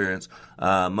Gospel Experience,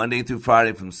 Monday through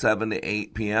Friday from 7 to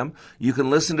 8 p.m. You can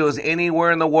listen to us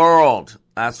anywhere in the world.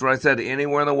 That's what I said,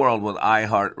 anywhere in the world with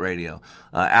iHeartRadio.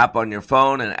 App on your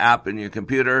phone and app in your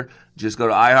computer. Just go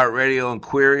to iHeartRadio and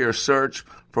query or search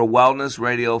for Wellness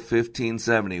Radio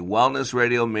 1570. Wellness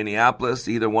Radio Minneapolis,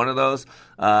 either one of those.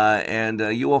 And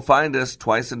you will find us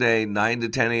twice a day, 9 to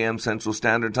 10 a.m. Central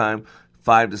Standard Time,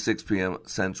 5 to 6 p.m.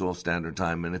 Central Standard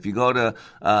Time. And if you go to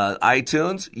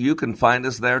iTunes, you can find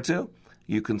us there too.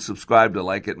 You can subscribe to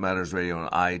Like It Matters Radio on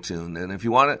iTunes. And if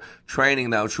you want training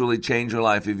that will truly change your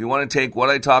life, if you want to take what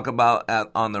I talk about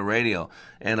on the radio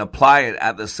and apply it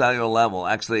at the cellular level,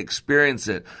 actually experience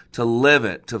it, to live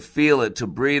it, to feel it, to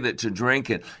breathe it, to drink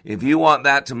it, if you want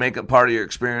that to make it part of your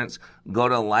experience, go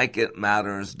to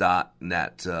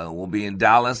likeitmatters.net. We'll be in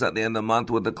Dallas at the end of the month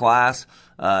with the class.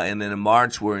 And then in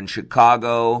March, we're in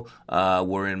Chicago.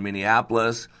 We're in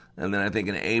Minneapolis. And then I think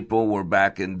in April, we're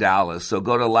back in Dallas. So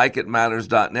go to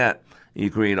likeitmatters.net. You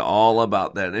can read all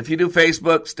about that. And if you do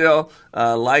Facebook still,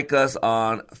 like us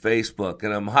on Facebook.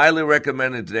 And I'm highly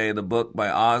recommending today the book by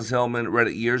Oz Hillman, read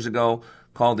it years ago,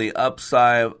 called The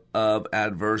Upside of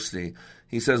Adversity.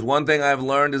 He says, one thing I've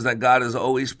learned is that God is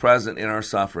always present in our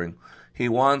suffering. He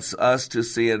wants us to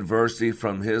see adversity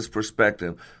from his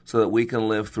perspective so that we can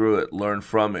live through it, learn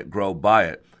from it, grow by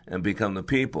it, and become the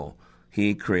people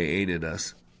he created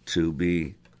us to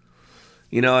be.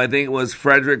 You know, I think it was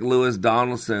Frederick Lewis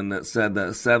Donaldson that said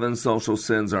that 7 social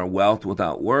sins are wealth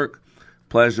without work,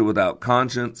 pleasure without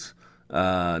conscience,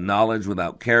 knowledge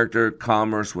without character,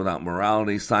 commerce without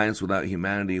morality, science without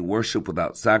humanity, worship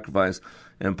without sacrifice,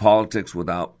 and politics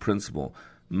without principle.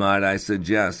 Might I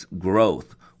suggest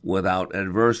growth without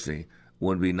adversity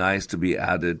would be nice to be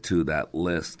added to that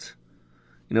list.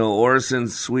 You know, Orson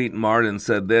Sweet Martin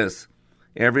said this: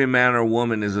 every man or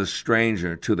woman is a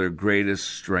stranger to their greatest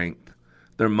strength,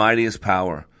 their mightiest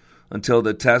power, until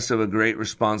the test of a great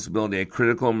responsibility, a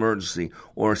critical emergency,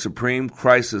 or a supreme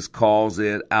crisis calls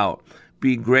it out.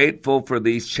 Be grateful for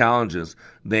these challenges.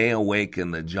 They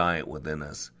awaken the giant within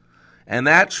us. And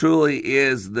that truly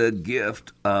is the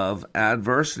gift of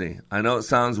adversity. I know it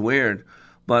sounds weird,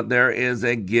 but there is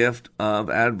a gift of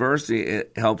adversity.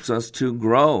 It helps us to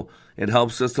grow. It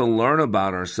helps us to learn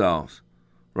about ourselves,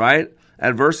 right?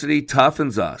 Adversity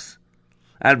toughens us.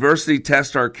 Adversity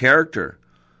tests our character.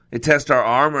 It tests our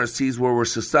armor. It sees where we're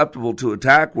susceptible to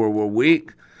attack, where we're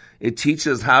weak. It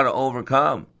teaches how to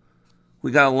overcome.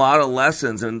 We got a lot of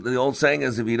lessons, and the old saying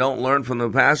is, if you don't learn from the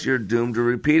past, you're doomed to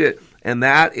repeat it. And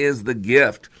that is the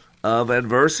gift of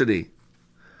adversity.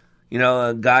 You know,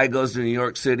 a guy goes to New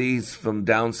York City. He's from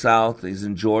down south. He's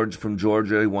from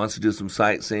Georgia. He wants to do some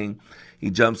sightseeing.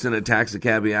 He jumps in a taxi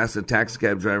cab. He asks the taxi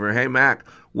cab driver, hey, Mac,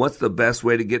 what's the best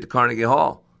way to get to Carnegie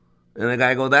Hall? And the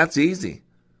guy goes, that's easy.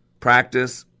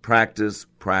 Practice, practice,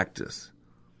 practice.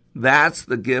 That's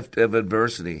the gift of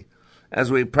adversity. As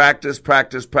we practice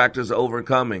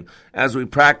overcoming. As we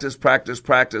practice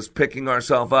picking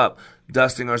ourselves up,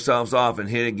 dusting ourselves off, and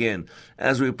hit again.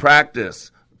 As we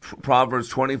practice, Proverbs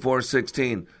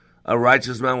 24:16, a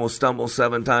righteous man will stumble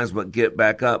 7 times but get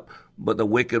back up, but the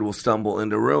wicked will stumble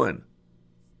into ruin.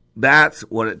 That's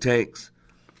what it takes.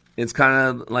 It's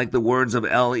kind of like the words of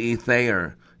L.E.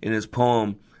 Thayer in his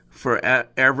poem, For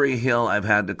Every Hill I've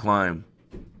Had to Climb.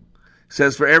 It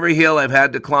says, for every hill I've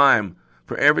had to climb,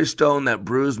 for every stone that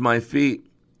bruised my feet,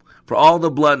 for all the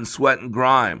blood and sweat and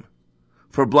grime,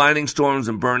 for blinding storms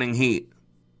and burning heat.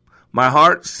 My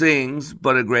heart sings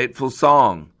but a grateful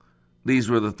song. These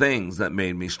were the things that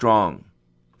made me strong.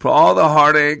 For all the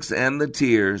heartaches and the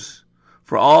tears,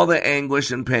 for all the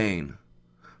anguish and pain,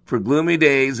 for gloomy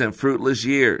days and fruitless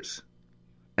years,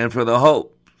 and for the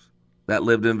hopes that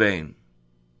lived in vain.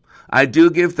 I do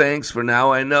give thanks, for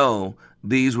now I know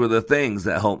these were the things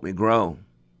that helped me grow.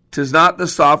 'Tis not the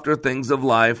softer things of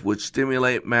life which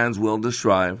stimulate man's will to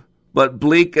strive, but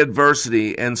bleak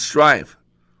adversity and strife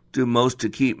do most to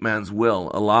keep man's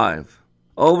will alive.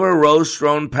 Over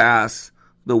rose-strewn paths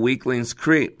the weaklings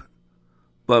creep,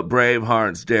 but brave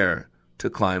hearts dare to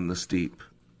climb the steep.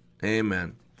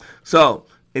 Amen. So,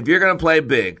 if you're going to play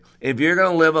big, if you're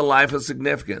going to live a life of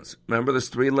significance, remember there's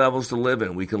 3 levels to live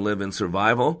in. We can live in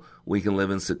survival, we can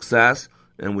live in success,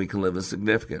 and we can live in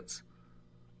significance.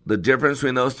 The difference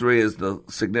between those 3 is the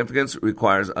significance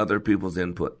requires other people's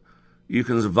input. You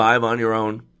can survive on your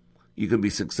own, you can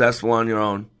be successful on your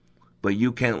own, but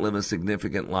you can't live a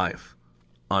significant life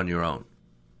on your own.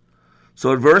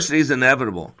 So adversity is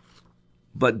inevitable,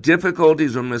 but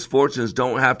difficulties or misfortunes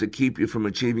don't have to keep you from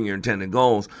achieving your intended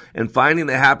goals and finding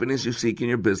the happiness you seek in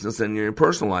your business and in your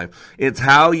personal life. It's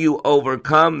how you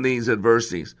overcome these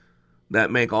adversities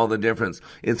that make all the difference.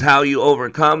 It's how you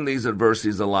overcome these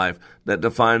adversities of life that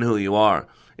define who you are.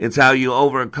 It's how you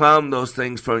overcome those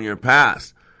things from your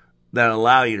past that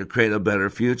allow you to create a better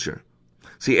future.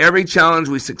 See, every challenge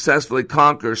we successfully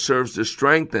conquer serves to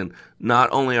strengthen not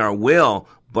only our will,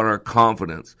 but our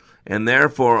confidence, and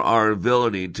therefore our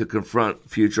ability to confront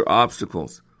future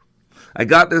obstacles. I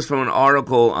got this from an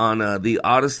article on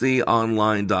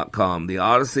theodysseyonline.com.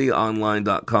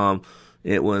 Theodysseyonline.com.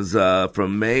 It was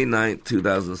from May 9th,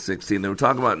 2016. They were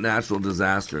talking about natural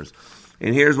disasters.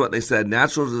 And here's what they said.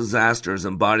 Natural disasters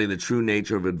embody the true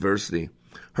nature of adversity.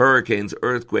 Hurricanes,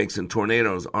 earthquakes, and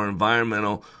tornadoes are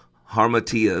environmental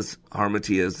harmatias,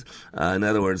 in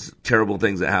other words, terrible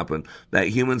things that happen, that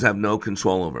humans have no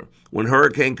control over. When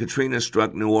Hurricane Katrina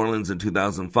struck New Orleans in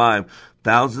 2005,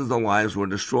 thousands of lives were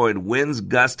destroyed. Winds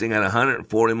gusting at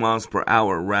 140 miles per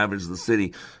hour ravaged the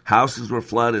city. Houses were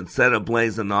flooded, set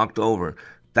ablaze, and knocked over.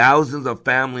 Thousands of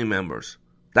family members,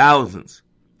 thousands,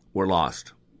 were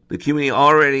lost. The community,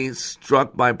 already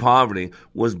struck by poverty,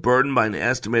 was burdened by an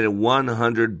estimated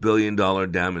 $100 billion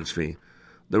damage fee.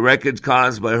 The wreckage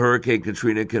caused by Hurricane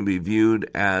Katrina can be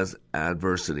viewed as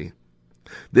adversity.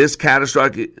 This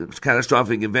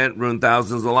catastrophic event ruined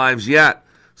thousands of lives, yet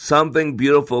something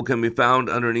beautiful can be found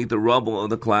underneath the rubble of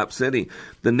the collapsed city.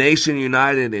 The nation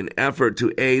united in effort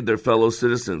to aid their fellow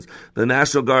citizens. The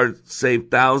National Guard saved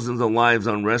thousands of lives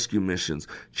on rescue missions.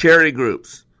 Charity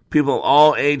groups, people of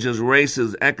all ages,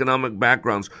 races, economic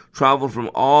backgrounds, traveled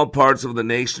from all parts of the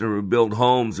nation to rebuild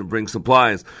homes and bring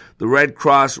supplies. The Red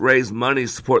Cross raised money to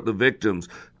support the victims.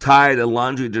 Tide, a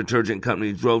laundry detergent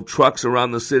company, drove trucks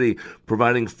around the city,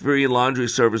 providing free laundry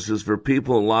services for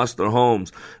people who lost their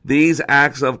homes. These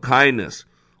acts of kindness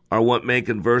are what make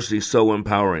adversity so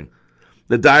empowering.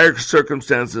 The dire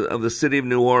circumstances of the city of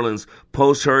New Orleans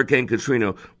post-Hurricane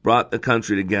Katrina brought the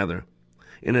country together.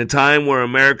 In a time where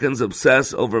Americans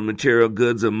obsess over material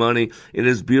goods and money, it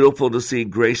is beautiful to see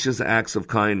gracious acts of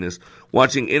kindness.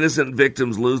 Watching innocent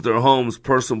victims lose their homes,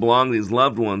 personal belongings,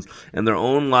 loved ones, and their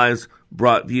own lives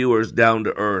brought viewers down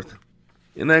to earth.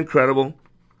 Isn't that incredible?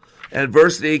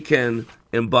 Adversity can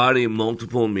embody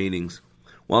multiple meanings.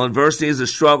 While adversity is a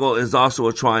struggle, it is also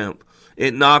a triumph.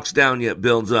 It knocks down yet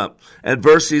builds up.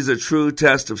 Adversity is a true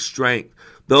test of strength.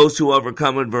 Those who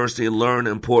overcome adversity learn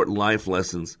important life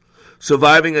lessons.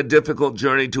 Surviving a difficult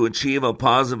journey to achieve a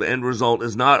positive end result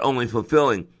is not only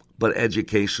fulfilling, but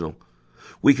educational.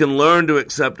 We can learn to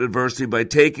accept adversity by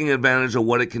taking advantage of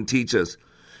what it can teach us.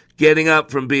 Getting up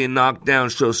from being knocked down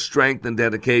shows strength and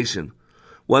dedication.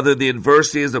 Whether the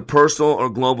adversity is a personal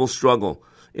or global struggle,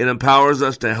 it empowers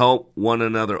us to help one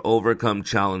another overcome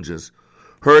challenges.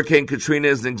 Hurricane Katrina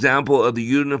is an example of the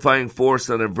unifying force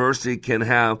that adversity can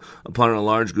have upon a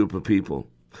large group of people.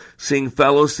 Seeing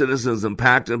fellow citizens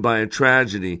impacted by a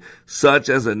tragedy, such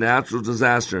as a natural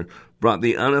disaster, brought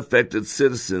the unaffected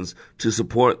citizens to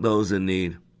support those in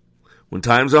need. When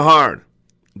times are hard,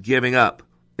 giving up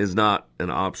is not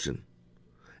an option.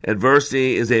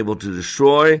 Adversity is able to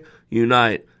destroy,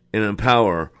 unite, and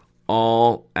empower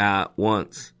all at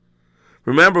once.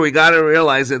 Remember, we got to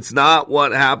realize it's not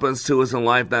what happens to us in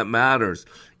life that matters.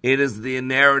 It is the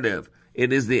narrative.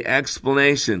 It is the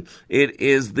explanation. It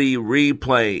is the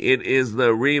replay. It is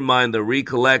the remind, the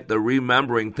recollect, the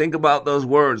remembering. Think about those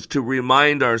words, to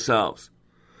remind ourselves.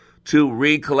 To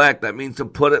recollect, that means to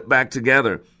put it back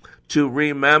together. To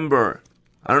remember.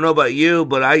 I don't know about you,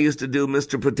 but I used to do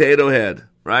Mr. Potato Head.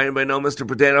 Right? Anybody know Mr.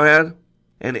 Potato Head?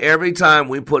 And every time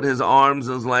we put his arms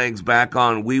and his legs back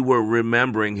on, we were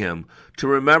remembering him. To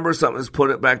remember something is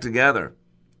put it back together.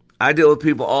 I deal with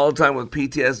people all the time with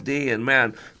PTSD, and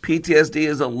man, PTSD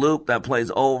is a loop that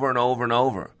plays over and over and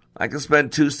over. I can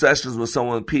spend 2 sessions with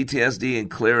someone with PTSD and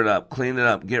clear it up, clean it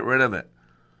up, get rid of it.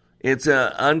 It's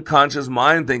an unconscious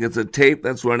mind thing. It's a tape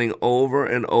that's running over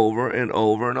and over and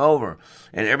over and over.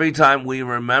 And every time we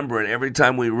remember it, every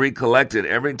time we recollect it,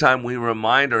 every time we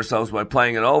remind ourselves by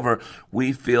playing it over,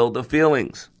 we feel the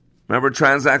feelings. Remember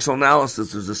transactional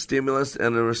analysis, there's a stimulus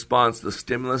and a response. The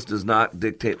stimulus does not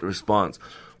dictate the response.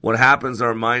 What happens,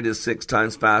 our mind is 6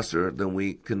 times faster than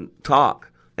we can talk.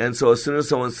 And so as soon as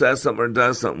someone says something or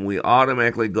does something, we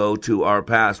automatically go to our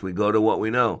past. We go to what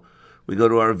we know. We go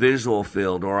to our visual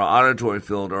field or our auditory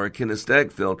field or our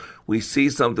kinesthetic field. We see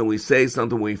something, we say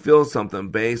something, we feel something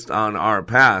based on our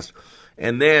past.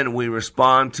 And then we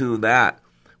respond to that.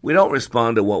 We don't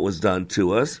respond to what was done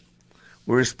to us.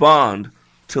 We respond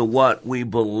to what we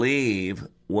believe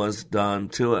was done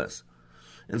to us.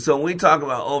 And so when we talk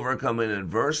about overcoming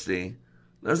adversity,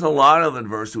 there's a lot of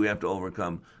adversity we have to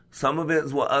overcome. Some of it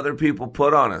is what other people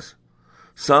put on us.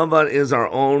 Some of it is our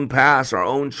own past, our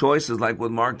own choices, like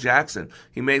with Mark Jackson.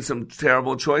 He made some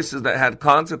terrible choices that had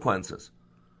consequences.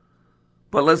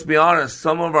 But let's be honest,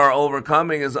 some of our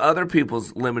overcoming is other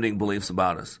people's limiting beliefs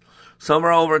about us. Some of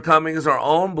our overcoming is our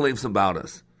own beliefs about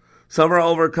us. Some of our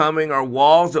overcoming are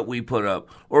walls that we put up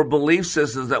or belief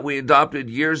systems that we adopted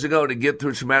years ago to get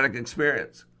through traumatic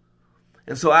experience.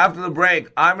 And so after the break,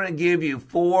 I'm going to give you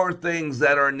 4 things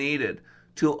that are needed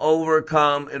to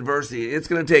overcome adversity. It's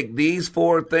going to take these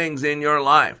 4 things in your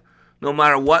life, no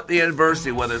matter what the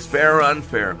adversity, whether it's fair or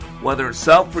unfair, whether it's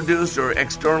self-produced or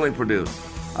externally produced,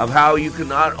 of how you can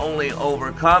not only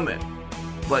overcome it,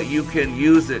 but you can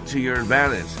use it to your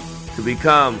advantage to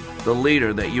become the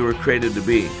leader that you were created to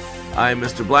be. I am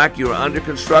Mr. Black. You are under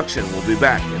construction. We'll be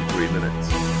back in 3 minutes.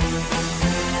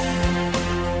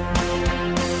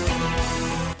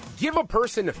 Give a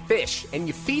person a fish and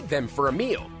you feed them for a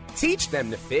meal. Teach them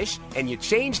to fish and you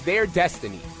change their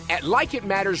destiny. At Like It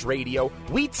Matters Radio,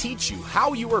 we teach you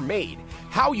how you are made,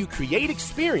 how you create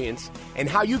experience, and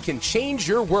how you can change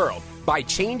your world by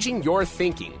changing your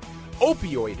thinking.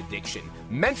 Opioid addiction,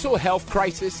 mental health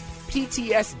crisis,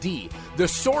 PTSD, the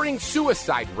soaring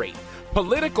suicide rate,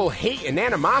 political hate and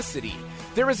animosity.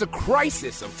 There is a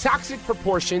crisis of toxic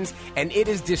proportions and it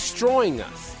is destroying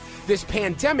us. This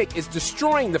pandemic is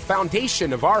destroying the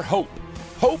foundation of our hope.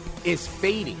 Hope is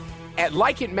fading. At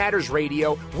Like It Matters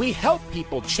Radio, we help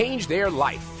people change their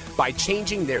life by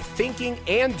changing their thinking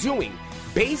and doing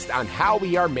based on how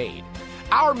we are made.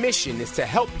 Our mission is to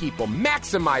help people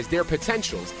maximize their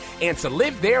potentials and to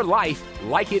live their life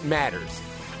like it matters.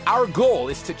 Our goal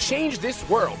is to change this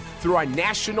world through our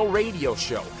national radio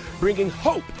show, bringing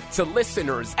hope to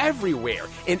listeners everywhere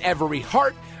in every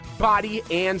heart, body,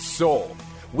 and soul.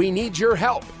 We need your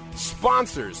help,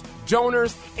 sponsors,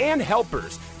 donors, and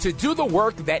helpers to do the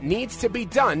work that needs to be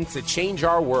done to change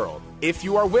our world. If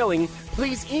you are willing,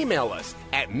 please email us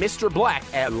at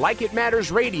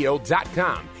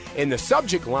MrBlack@LikeItMattersRadio.com. In the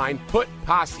subject line, put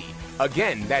Posse.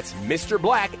 Again, that's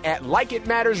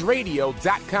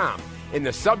MrBlack@LikeItMattersRadio.com. In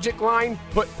the subject line,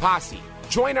 put Posse.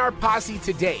 Join our posse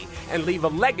today and leave a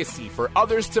legacy for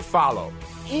others to follow.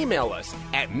 Email us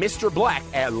at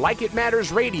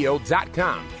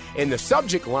MrBlack@LikeItMattersRadio.com. In the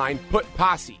subject line, put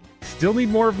Posse. Still need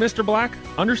more of Mr. Black?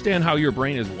 Understand how your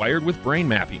brain is wired with brain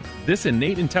mapping. This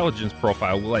innate intelligence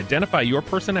profile will identify your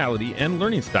personality and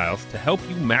learning styles to help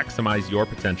you maximize your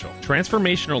potential.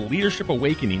 Transformational Leadership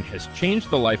Awakening has changed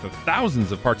the life of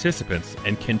thousands of participants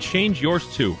and can change yours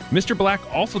too. Mr. Black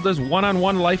also does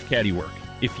one-on-one life caddy work.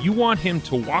 If you want him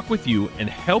to walk with you and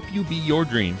help you be your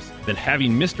dreams, then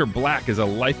having Mr. Black as a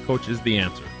life coach is the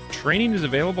answer. Training is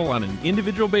available on an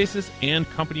individual basis and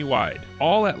company-wide,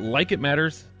 all at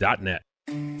likeitmatters.net.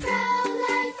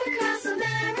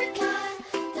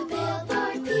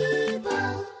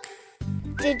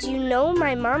 Did you know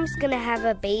my mom's gonna have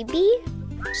a baby?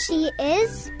 She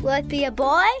is? Will it be a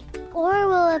boy? Or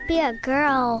will it be a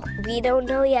girl? We don't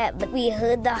know yet, but we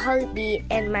heard the heartbeat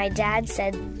and my dad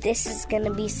said this is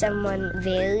gonna be someone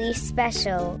very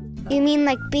special. You mean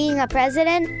like being a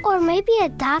president? Or maybe a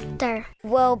doctor?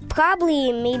 Well,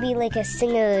 probably maybe like a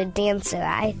singer or dancer,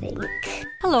 I think.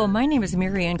 Hello, my name is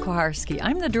Marianne Koharski.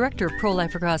 I'm the director of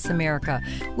Pro-Life Across America.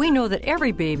 We know that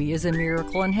every baby is a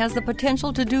miracle and has the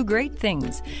potential to do great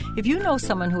things. If you know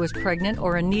someone who is pregnant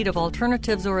or in need of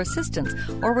alternatives or assistance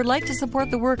or would like to support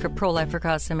the work of Pro-Life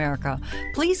Across America,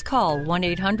 please call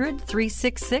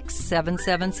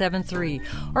 1-800-366-7773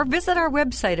 or visit our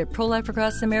website at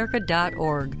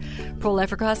prolifeacrossamerica.org.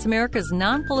 Pro-Life Across America is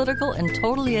non-political and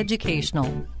totally educational.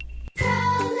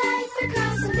 Pro-Life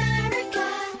Across America,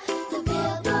 the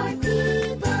Billboard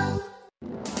people.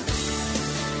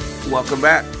 Welcome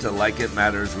back to Like It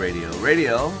Matters Radio.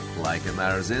 Radio, like it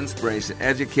matters, inspiration,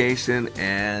 education,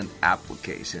 and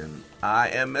application. I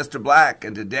am Mr. Black,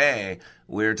 and today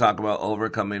we're talking about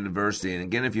overcoming adversity. And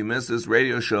again, if you missed this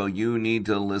radio show, you need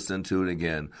to listen to it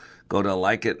again. Go to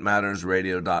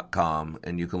likeitmattersradio.com,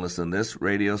 and you can listen to this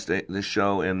this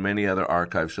show and many other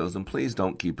archive shows. And please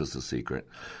don't keep us a secret.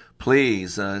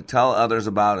 Please tell others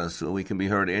about us so we can be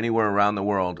heard anywhere around the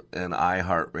world in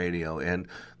iHeartRadio. And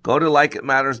go to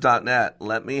likeitmatters.net.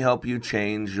 Let me help you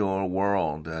change your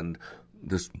world. And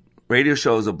this radio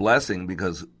show is a blessing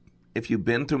because if you've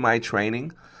been through my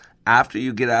training, after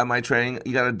you get out of my training,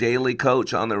 you got a daily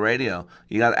coach on the radio.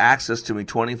 You got access to me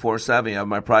 24/7. You have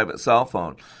my private cell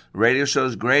phone. Radio show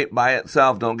is great by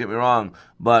itself, don't get me wrong.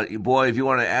 But, boy, if you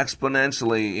want to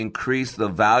exponentially increase the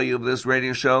value of this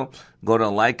radio show, Go to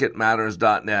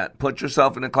likeitmatters.net. Put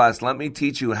yourself in a class. Let me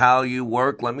teach you how you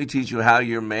work. Let me teach you how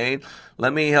you're made.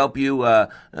 Let me help you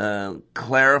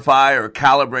clarify or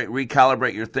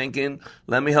recalibrate your thinking.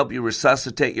 Let me help you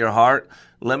resuscitate your heart.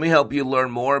 Let me help you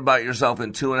learn more about yourself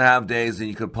in 2.5 days than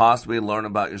you could possibly learn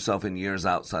about yourself in years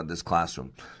outside this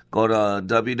classroom. Go to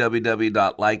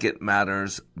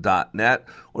www.likeitmatters.net,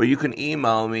 or you can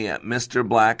email me at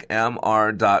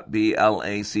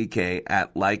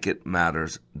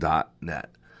mrblack@likeitmatters.net.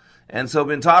 And so I've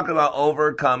been talking about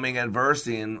overcoming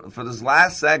adversity, and for this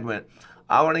last segment,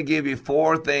 I want to give you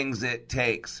 4 things it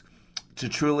takes to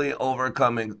truly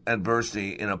overcome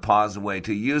adversity in a positive way,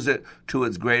 to use it to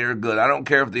its greater good. I don't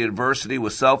care if the adversity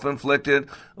was self-inflicted,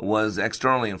 was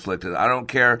externally inflicted. I don't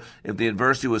care if the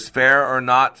adversity was fair or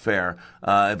not fair.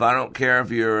 If I don't care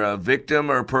if you're a victim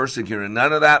or a persecutor,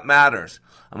 none of that matters.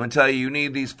 I'm going to tell you, you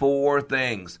need these 4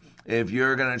 things if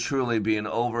you're going to truly be an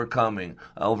overcomer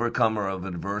of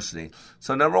adversity.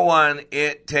 So number 1,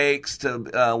 it takes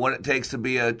to what it takes to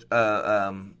be a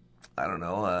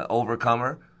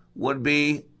overcomer would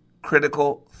be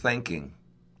critical thinking.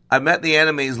 I've met the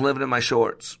enemies living in my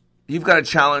shorts. You've got to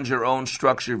challenge your own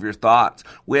structure of your thoughts.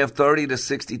 We have 30 to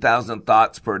 60,000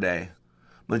 thoughts per day.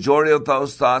 Majority of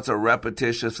those thoughts are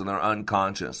repetitious and they're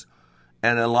unconscious.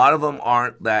 And a lot of them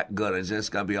aren't that good. I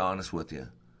just got to be honest with you.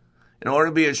 In order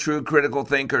to be a true critical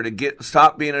thinker,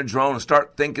 stop being a drone and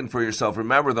start thinking for yourself.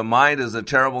 Remember, the mind is a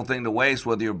terrible thing to waste,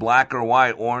 whether you're black or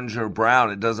white, orange or brown,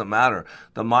 it doesn't matter.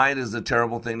 The mind is a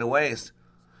terrible thing to waste.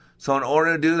 So in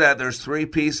order to do that, there's 3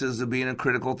 pieces of being a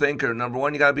critical thinker. Number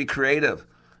 1, you got to be creative.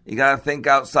 You got to think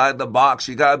outside the box.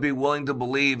 You got to be willing to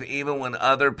believe even when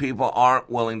other people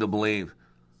aren't willing to believe.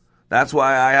 That's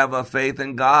why I have a faith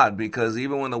in God, because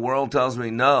even when the world tells me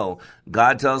no,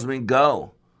 God tells me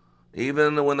go.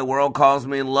 Even when the world calls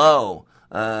me low,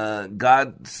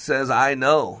 God says, I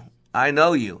know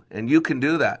you, and you can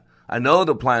do that. I know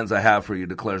the plans I have for you,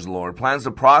 declares the Lord. Plans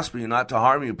to prosper you, not to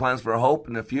harm you. Plans for hope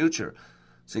in the future.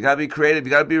 So you got to be creative. You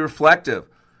got to be reflective.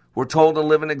 We're told to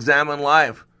live and examine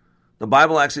life. The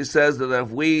Bible actually says that if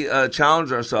we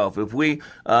challenge ourselves, if we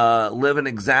live and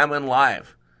examine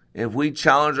life, if we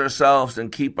challenge ourselves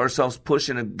and keep ourselves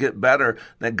pushing to get better,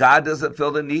 that God doesn't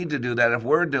feel the need to do that if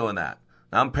we're doing that.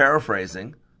 Now, I'm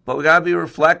paraphrasing, but we got to be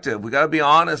reflective. We got to be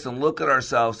honest and look at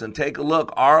ourselves and take a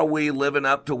look. Are we living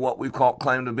up to what we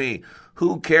claim to be?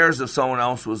 Who cares if someone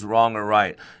else was wrong or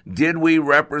right? Did we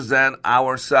represent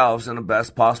ourselves in the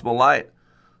best possible light?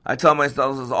 I tell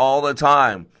myself this all the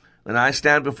time. When I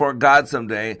stand before God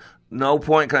someday, no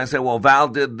point can I say, well, Val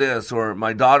did this, or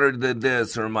my daughter did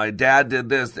this, or my dad did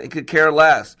this. They could care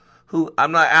less.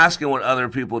 I'm not asking what other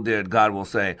people did, God will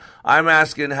say. I'm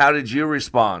asking, how did you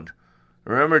respond?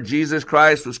 Remember, Jesus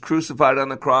Christ was crucified on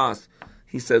the cross.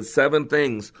 He said 7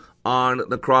 things on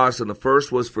the cross, and the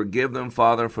first was, forgive them,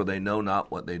 Father, for they know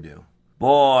not what they do.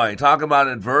 Boy, talk about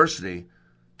adversity.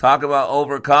 Talk about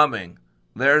overcoming.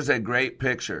 There's a great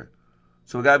picture.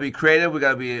 So we got to be creative, we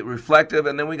got to be reflective,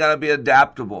 and then we got to be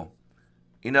adaptable.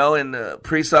 You know, in the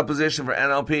presupposition for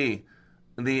NLP,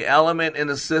 the element in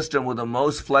the system with the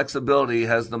most flexibility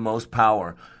has the most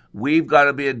power. We've got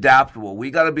to be adaptable.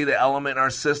 We got to be the element in our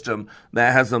system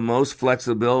that has the most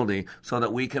flexibility so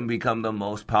that we can become the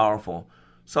most powerful.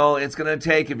 So it's going to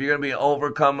take, if you're going to be an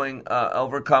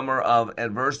overcomer of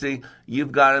adversity,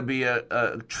 you've got to be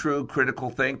a true critical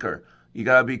thinker. You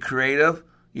got to be creative,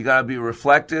 you got to be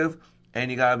reflective, and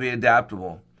you got to be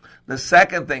adaptable. The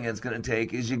second thing it's going to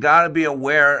take is you got to be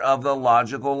aware of the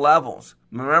logical levels.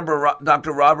 Remember,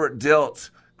 Dr. Robert Dilts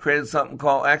created something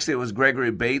called, actually it was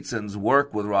Gregory Bateson's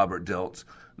work with Robert Dilts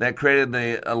that created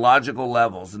the logical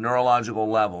levels, the neurological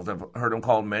levels. I've heard them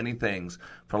called many things.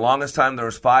 For the longest time there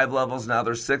was 5 levels, now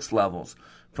there's 6 levels.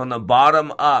 From the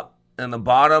bottom up, and the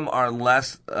bottom are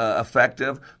less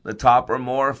effective, the top are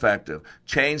more effective.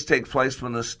 Change takes place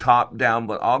from the top down,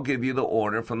 but I'll give you the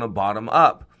order from the bottom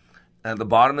up. And the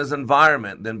bottom is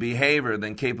environment, then behavior,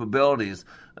 then capabilities,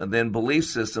 then belief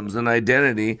systems, then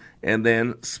identity, and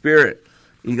then spirit.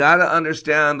 You got to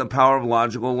understand the power of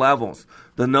logical levels.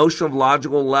 The notion of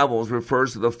logical levels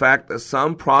refers to the fact that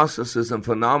some processes and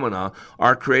phenomena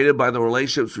are created by the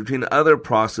relationships between other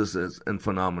processes and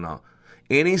phenomena.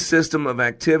 Any system of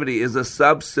activity is a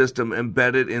subsystem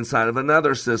embedded inside of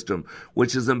another system,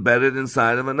 which is embedded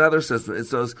inside of another system.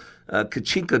 It's those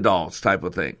Kachinka dolls type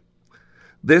of thing.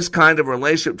 This kind of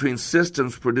relationship between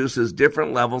systems produces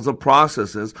different levels of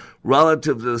processes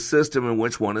relative to the system in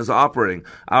which one is operating.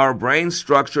 Our brain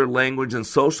structure, language, and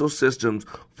social systems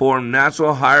form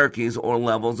natural hierarchies or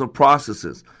levels of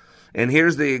processes. And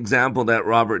here's the example that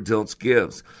Robert Dilts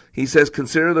gives. He says,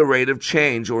 consider the rate of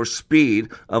change or speed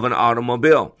of an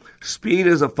automobile. Speed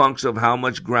is a function of how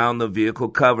much ground the vehicle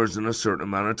covers in a certain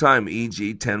amount of time,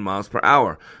 e.g. 10 miles per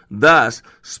hour. Thus,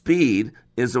 speed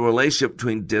is the relationship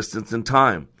between distance and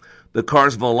time. The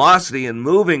car's velocity in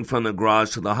moving from the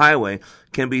garage to the highway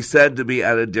can be said to be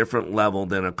at a different level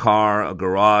than a car, a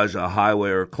garage, a highway,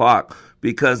 or a clock,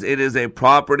 because it is a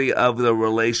property of the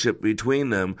relationship between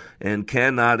them and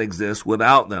cannot exist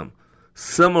without them.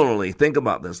 Similarly, think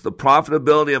about this. The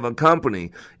profitability of a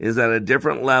company is at a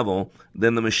different level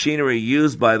than the machinery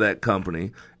used by that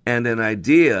company, and an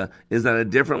idea is at a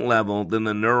different level than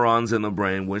the neurons in the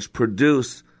brain which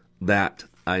produce that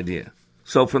idea.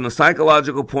 So from the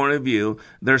psychological point of view,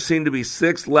 there seem to be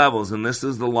 6 levels, and this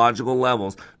is the logical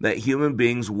levels that human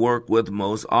beings work with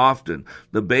most often.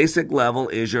 The basic level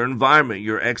is your environment,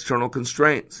 your external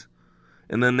constraints.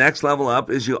 And the next level up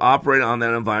is you operate on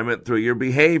that environment through your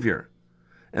behavior.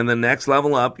 And the next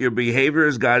level up, your behavior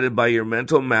is guided by your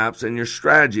mental maps and your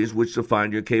strategies, which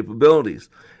define your capabilities.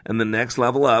 And the next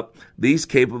level up, these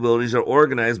capabilities are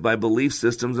organized by belief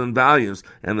systems and values.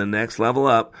 And the next level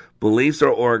up, beliefs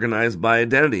are organized by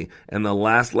identity. And the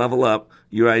last level up,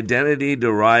 your identity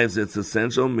derives its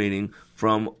essential meaning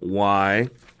from why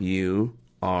you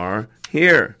are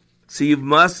here. So you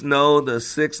must know the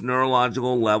 6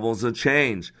 neurological levels of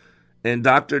change. And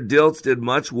Dr. Dilts did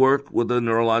much work with the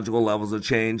neurological levels of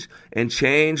change, and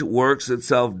change works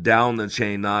itself down the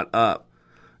chain, not up.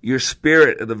 Your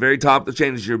spirit at the very top of the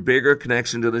chain is your bigger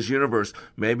connection to this universe.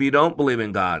 Maybe you don't believe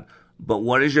in God, but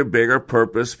what is your bigger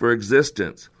purpose for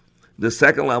existence? The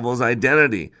second level is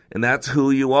identity, and that's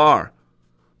who you are.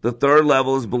 The third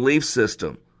level is belief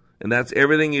system, and that's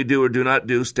everything you do or do not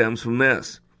do stems from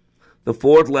this. The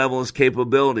fourth level is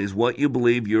capabilities, what you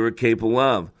believe you are capable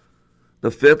of. The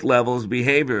fifth level is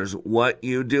behaviors, what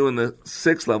you do. In the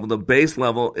sixth level, the base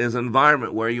level, is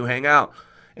environment, where you hang out.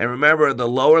 And remember, the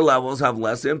lower levels have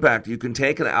less impact. You can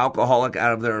take an alcoholic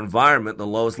out of their environment, the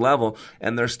lowest level,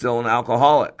 and they're still an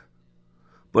alcoholic.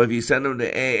 But if you send them to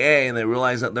AA and they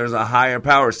realize that there's a higher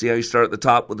power, see how you start at the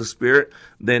top with the spirit,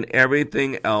 then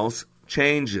everything else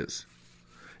changes.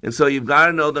 And so you've got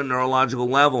to know the neurological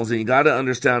levels, and you've got to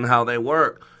understand how they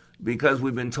work. Because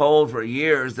we've been told for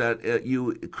years that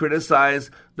you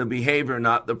criticize the behavior,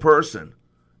 not the person.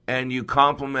 And you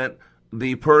compliment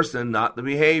the person, not the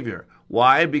behavior.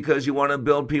 Why? Because you want to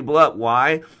build people up.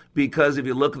 Why? Because if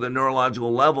you look at the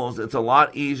neurological levels, it's a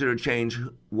lot easier to change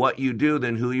what you do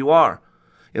than who you are.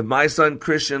 If my son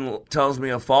Christian tells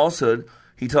me a falsehood,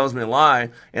 he tells me a lie,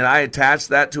 and I attach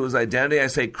that to his identity. I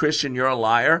say, Christian, you're a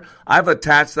liar. I've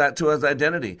attached that to his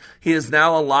identity. He is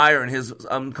now a liar in his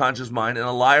unconscious mind, and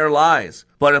a liar lies.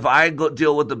 But if I go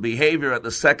deal with the behavior at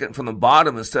the second from the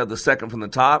bottom instead of the second from the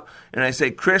top, and I say,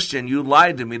 Christian, you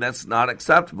lied to me, that's not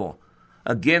acceptable.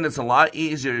 Again, it's a lot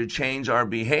easier to change our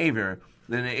behavior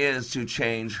than it is to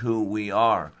change who we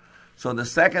are. So the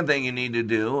second thing you need to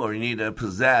do, or you need to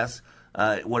possess,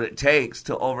 what it takes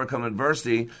to overcome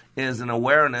adversity, is an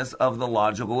awareness of the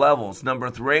logical levels. Number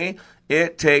 3,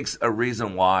 it takes a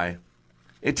reason why.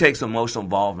 It takes emotional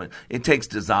involvement. It takes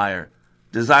desire.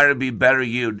 Desire to be better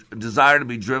you. Desire to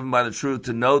be driven by the truth,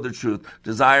 to know the truth.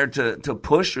 Desire to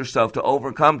push yourself, to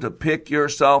overcome, to pick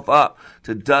yourself up,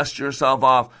 to dust yourself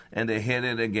off, and to hit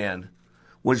it again.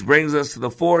 Which brings us to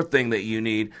the fourth thing that you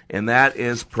need, and that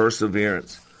is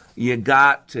perseverance. You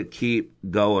got to keep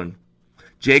going.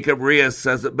 Jacob Riis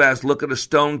says it best, look at a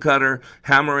stonecutter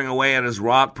hammering away at his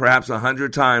rock perhaps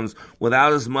 100 times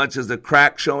without as much as a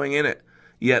crack showing in it.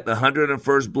 Yet the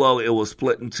 101st blow, it will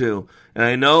split in two. And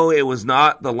I know it was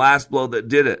not the last blow that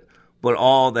did it, but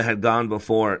all that had gone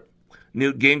before it.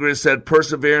 Newt Gingrich said,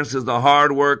 perseverance is the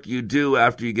hard work you do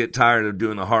after you get tired of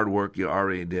doing the hard work you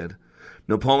already did.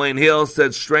 Napoleon Hill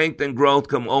said, strength and growth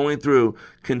come only through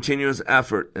continuous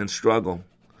effort and struggle.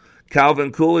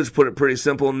 Calvin Coolidge put it pretty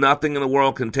simple. Nothing in the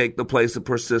world can take the place of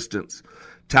persistence.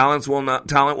 Talent will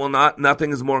not.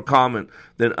 Nothing is more common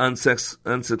than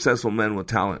unsuccessful men with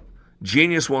talent.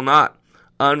 Genius will not.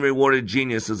 Unrewarded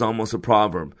genius is almost a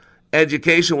proverb.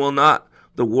 Education will not.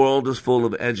 The world is full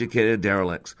of educated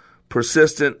derelicts.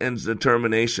 Persistence and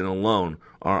determination alone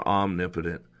are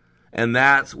omnipotent. And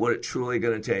that's what it's truly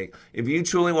going to take. If you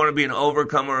truly want to be an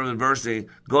overcomer of adversity,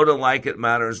 go to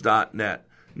likeitmatters.net.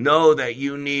 Know that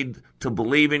you need to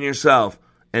believe in yourself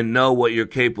and know what you're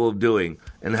capable of doing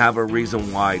and have a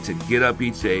reason why to get up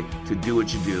each day to do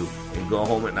what you do and go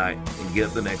home at night and get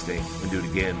up the next day and do it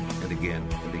again and again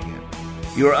and again.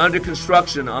 You are under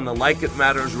construction on the Like It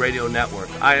Matters Radio Network.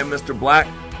 I am Mr. Black,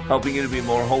 helping you to be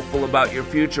more hopeful about your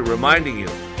future, reminding you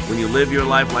when you live your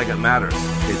life like it matters,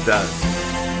 it does.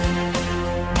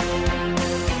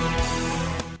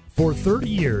 For 30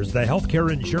 years, the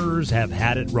healthcare insurers have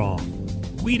had it wrong.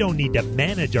 We don't need to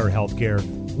manage our healthcare.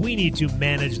 We need to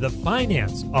manage the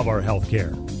finance of our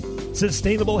healthcare.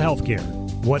 Sustainable healthcare.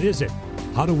 What is it?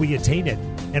 How do we attain it?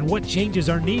 And what changes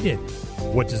are needed?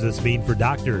 What does this mean for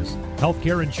doctors,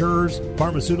 healthcare insurers,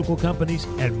 pharmaceutical companies,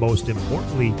 and most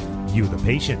importantly, you, the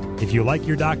patient? If you like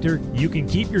your doctor, you can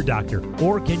keep your doctor.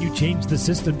 Or can you change the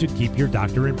system to keep your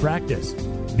doctor in practice?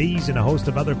 These and a host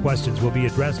of other questions will be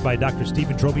addressed by Dr.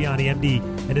 Stephen Troviani, MD,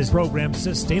 and his program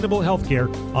Sustainable Healthcare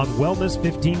on Wellness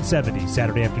 1570,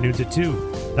 Saturday afternoons at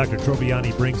 2. Dr.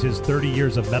 Troviani brings his 30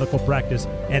 years of medical practice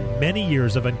and many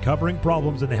years of uncovering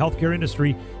problems in the healthcare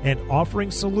industry and offering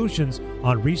solutions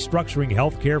on restructuring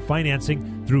healthcare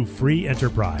financing through free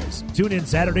enterprise. Tune in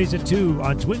Saturdays at 2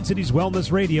 on Twin Cities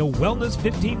Wellness Radio, Wellness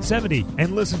 1570,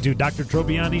 and listen to Dr.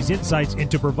 Troviani's insights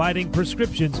into providing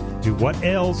prescriptions to what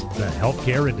ails the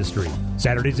healthcare industry.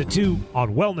 Saturdays at 2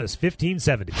 on Wellness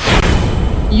 1570.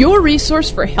 Your resource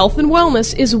for health and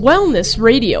wellness is Wellness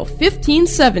Radio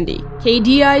 1570,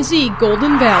 KDIZ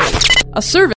Golden Valley, a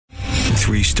service.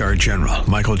 3-star General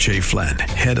Michael J. Flynn,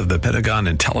 head of the Pentagon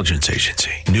Intelligence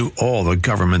Agency, knew all the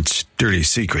government's dirty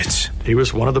secrets. He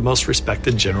was one of the most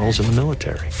respected generals in the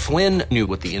military. Flynn knew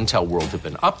what the intel world had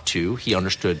been up to. He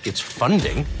understood its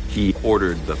funding. He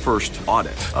ordered the first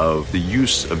audit of the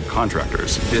use of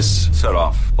contractors. This set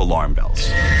off alarm bells.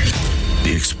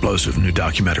 The explosive new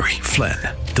documentary, Flynn,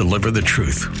 Deliver the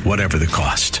Truth, Whatever the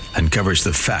Cost, uncovers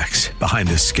the facts behind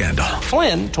this scandal.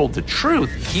 Flynn told the truth.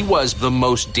 He was the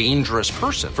most dangerous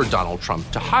person for Donald Trump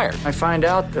to hire. I find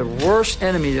out the worst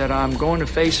enemy that I'm going to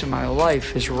face in my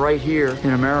life is right here in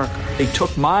America. They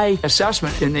took my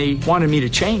assessment and they wanted me to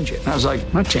change it. And I was like,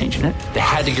 I'm not changing it. They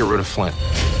had to get rid of Flynn.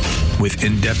 With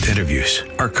in-depth interviews,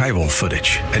 archival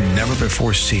footage, and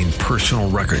never-before-seen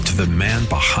personal records of the man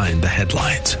behind the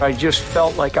headlines. I just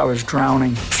felt like I was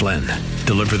drowning. Flynn,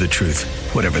 Deliver the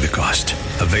Truth, Whatever the Cost.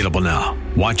 Available now.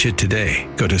 Watch it today.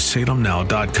 Go to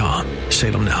salemnow.com.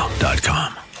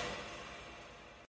 salemnow.com.